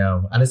 Yeah, I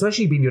know. And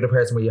especially being the other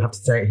person where you have to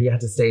say, he had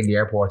to stay in the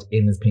airport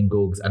in his pink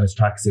Uggs and his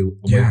tracksuit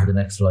and wait for the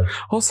next flight.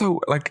 Also,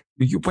 like,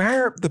 you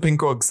wear the pink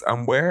Uggs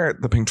and wear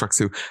the pink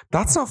tracksuit.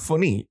 That's not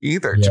funny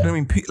either. Do you know what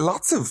I mean?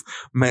 Lots of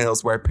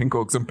males wear pink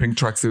Uggs and pink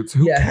tracksuits.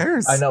 Who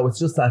cares? I know. It's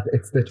just that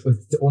it's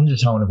the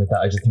undertone of it that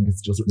I just think it's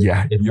just...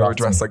 You're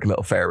dressed like a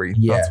little fairy.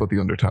 Yeah. That's what the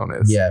undertone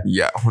is. Yeah.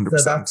 Yeah, 100%.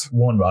 So that's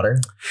one rodder.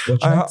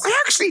 I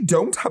actually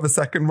don't have a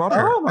second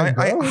rodder. Oh my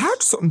God. I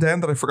had something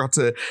down that I forgot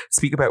to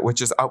speak about,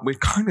 which is,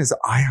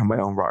 I have my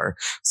own rodder.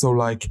 So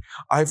like,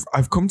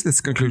 I've come to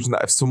this conclusion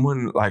that if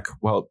someone like,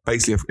 well,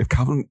 basically if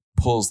Calvin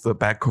pulls the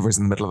bed covers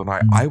in the middle of the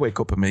night, I wake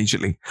up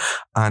immediately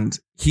and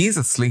he's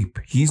asleep.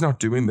 He's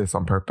not doing this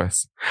on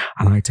purpose.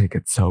 And I take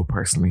it so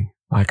personally.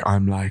 Like,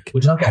 I'm like,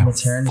 would you not get a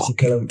maternity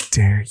pillow?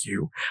 Dare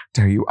you.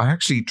 I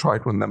actually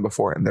tried one of them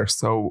before and they're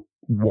so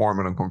warm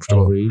and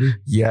uncomfortable. Oh, really?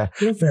 Yeah.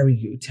 You're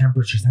very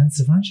temperature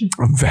sensitive, aren't you?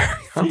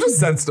 I'm just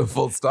sensitive,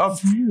 full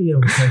stop. Very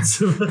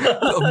sensitive.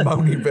 Little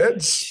moany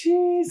bitch.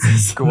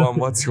 Jesus. Go on,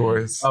 what's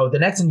yours? Oh, the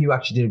next one you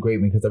actually did agree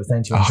with me because I was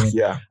saying to you.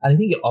 Yeah. And I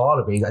think you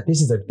all agree that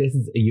this is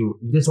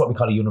what we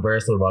call a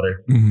universal rodder.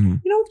 You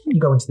know, when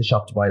you go into the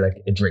shop to buy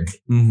like a drink,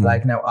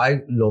 like now I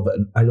love it.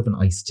 I love an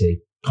iced tea.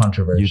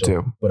 Controversial.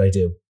 You do. But I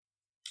do.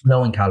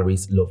 Low in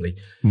calories, lovely.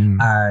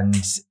 And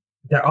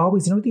they're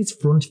always, you know, these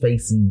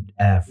front-facing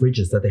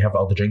fridges that they have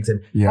all the drinks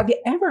in. Yeah. Have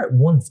you ever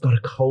once got a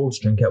cold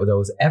drink out of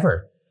those?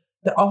 Ever?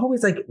 They're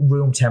always like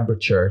room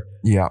temperature.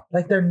 Yeah.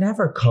 Like they're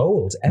never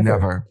cold, ever.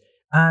 Never.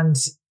 And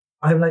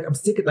I'm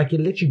sick of, like, you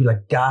literally be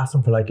like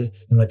gasping for like, you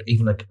know, like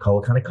even like a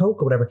cold kind of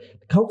Coke or whatever.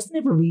 The Coke's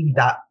never really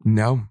that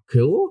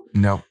cool.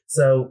 No.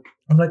 So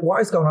I'm like,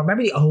 what is going on?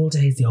 Remember the old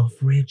days, the old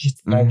fridge? It's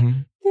like,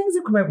 things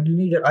have come out, but you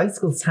need your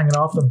icicles hanging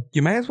off them.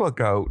 You may as well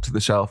go to the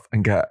shelf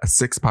and get a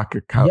 6-pack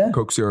of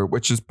Coke Zero,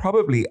 which is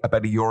probably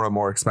about €1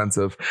 more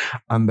expensive,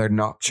 and they're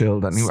not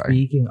chilled anyway.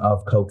 Speaking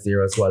of Coke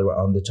Zeros, while we're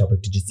on the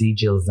topic, did you see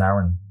Jill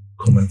Zarin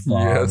coming from?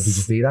 Yes. Did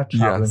you see that?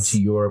 Traveling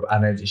to Europe,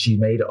 and she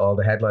made all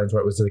the headlines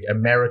where it was like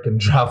American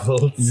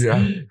travels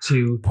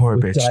to poor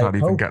bitch, Diet not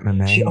Coke. even getting a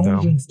name. She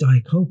only drinks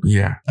Diet Coke.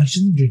 Yeah. And she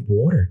doesn't drink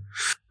water.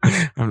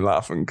 I'm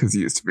laughing because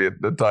you used to be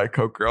the Diet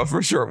Coke girl for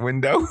a short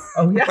window.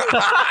 Oh, yeah.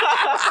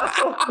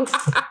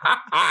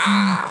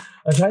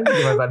 I'm trying to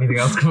think about anything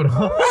else coming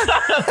on.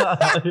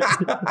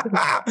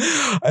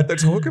 They're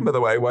talking, by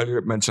the way, while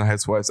you mention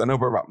Housewives, I know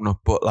we're wrapping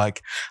up, but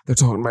like they're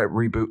talking about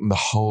rebooting the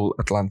whole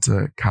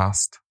Atlanta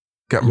cast.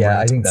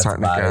 I think that's a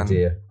bad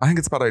idea. I think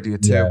it's a bad idea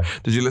too. Yeah.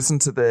 Did you listen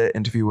to the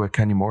interview with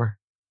Kenya Moore?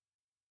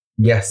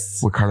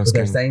 Yes. With Carlos King.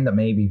 They're saying that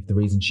maybe the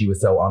reason she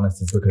was so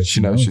honest is because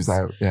she knows she's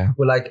out. Yeah.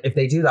 Well, like if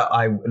they do that,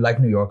 I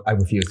like New York. I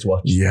refuse to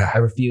watch. Yeah. I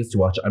refuse to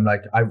watch. I'm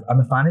like, I'm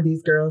a fan of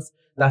these girls.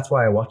 That's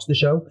why I watch the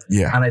show.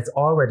 Yeah. And it's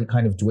already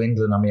kind of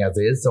dwindling on me as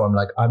is. So I'm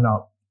like, I'm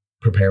not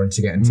preparing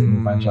to get into a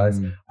new franchise.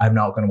 I'm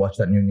not going to watch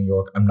that new New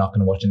York. I'm not going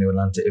to watch a new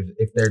Atlanta.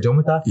 If they're done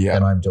with that,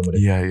 then I'm done with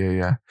it.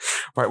 Yeah.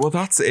 Right, well,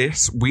 that's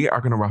it. We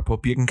are going to wrap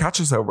up. You can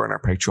catch us over on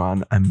our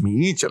Patreon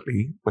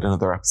immediately with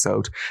another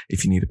episode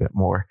if you need a bit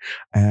more.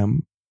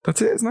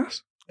 That's it, isn't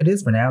it? It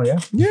is for now, yeah.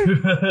 Yeah.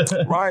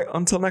 Right,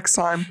 until next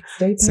time.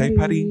 Stay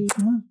petty.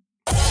 Stay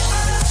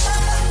petty.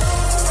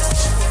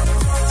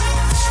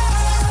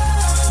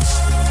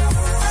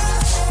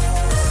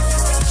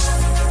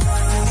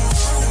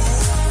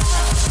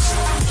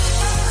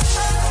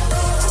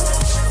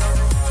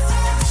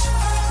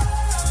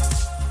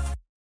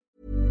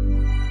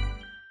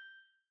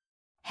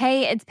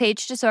 Hey, it's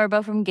Paige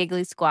DeSorbo from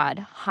Giggly Squad.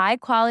 High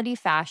quality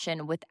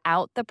fashion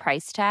without the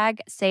price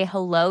tag. Say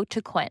hello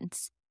to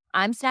Quince.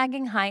 I'm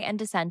snagging high-end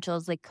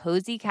essentials like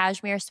cozy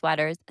cashmere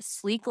sweaters,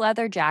 sleek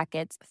leather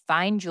jackets,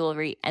 fine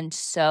jewelry, and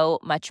so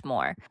much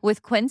more.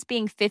 With Quince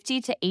being 50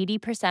 to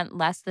 80%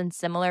 less than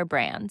similar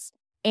brands.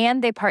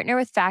 And they partner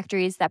with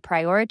factories that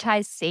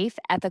prioritize safe,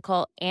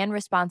 ethical, and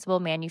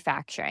responsible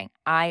manufacturing.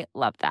 I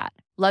love that.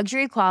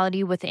 Luxury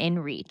quality within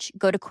reach.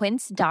 Go to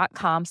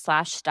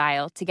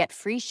quince.com/style to get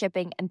free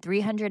shipping and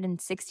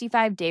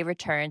 365-day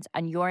returns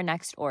on your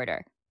next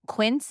order.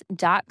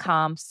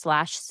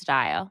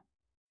 Quince.com/style.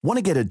 Want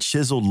to get a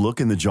chiseled look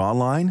in the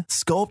jawline?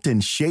 Sculpt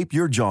and shape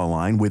your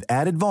jawline with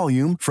added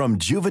volume from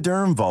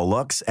Juvederm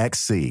Volux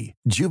XC.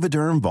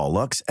 Juvederm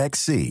Volux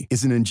XC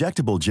is an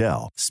injectable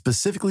gel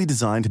specifically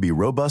designed to be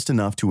robust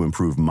enough to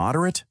improve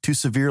moderate to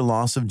severe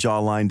loss of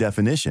jawline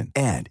definition.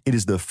 And it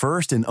is the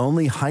first and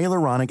only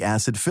hyaluronic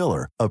acid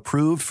filler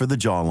approved for the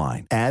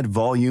jawline. Add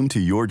volume to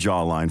your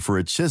jawline for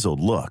a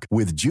chiseled look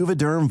with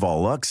Juvederm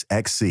Volux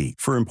XC.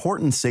 For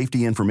important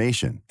safety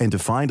information and to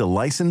find a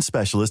licensed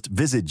specialist,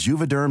 visit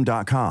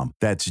Juvederm.com.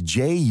 That's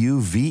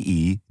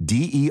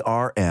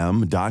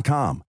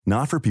Juvederm.com.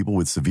 Not for people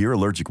with severe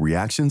allergic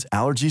reactions,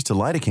 allergies to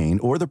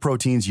lidocaine, or the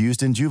proteins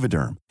used in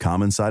Juvederm.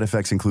 Common side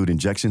effects include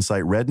injection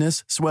site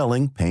redness,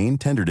 swelling, pain,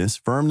 tenderness,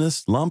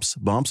 firmness, lumps,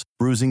 bumps,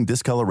 bruising,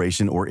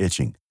 discoloration, or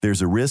itching.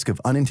 There's a risk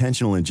of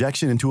unintentional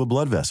injection into a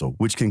blood vessel,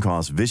 which can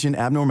cause vision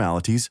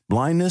abnormalities,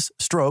 blindness,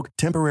 stroke,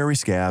 temporary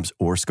scabs,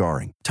 or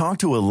scarring. Talk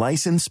to a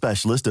licensed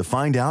specialist to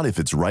find out if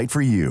it's right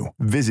for you.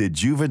 Visit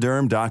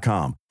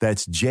Juvederm.com.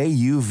 That's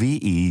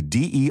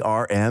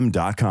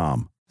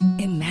Juvederm.com.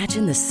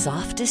 Imagine the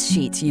softest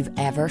sheets you've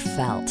ever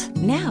felt.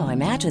 Now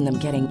imagine them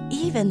getting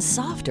even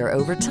softer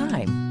over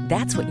time.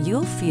 That's what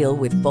you'll feel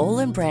with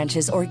Boll &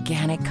 Branch's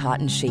organic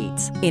cotton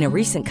sheets. In a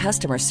recent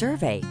customer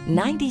survey,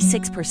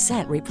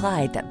 96%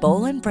 replied that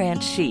Boll &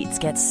 Branch sheets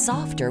get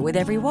softer with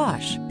every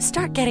wash.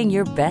 Start getting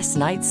your best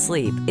night's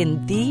sleep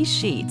in these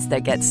sheets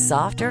that get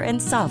softer and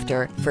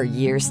softer for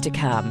years to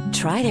come.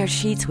 Try their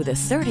sheets with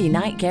a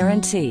 30-night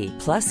guarantee.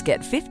 Plus, get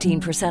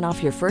 15%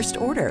 off your first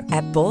order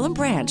at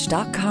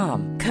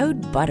bollandbranch.com.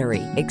 Code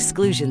BUTTERY.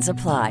 Exclusions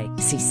apply.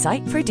 See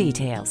site for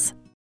details.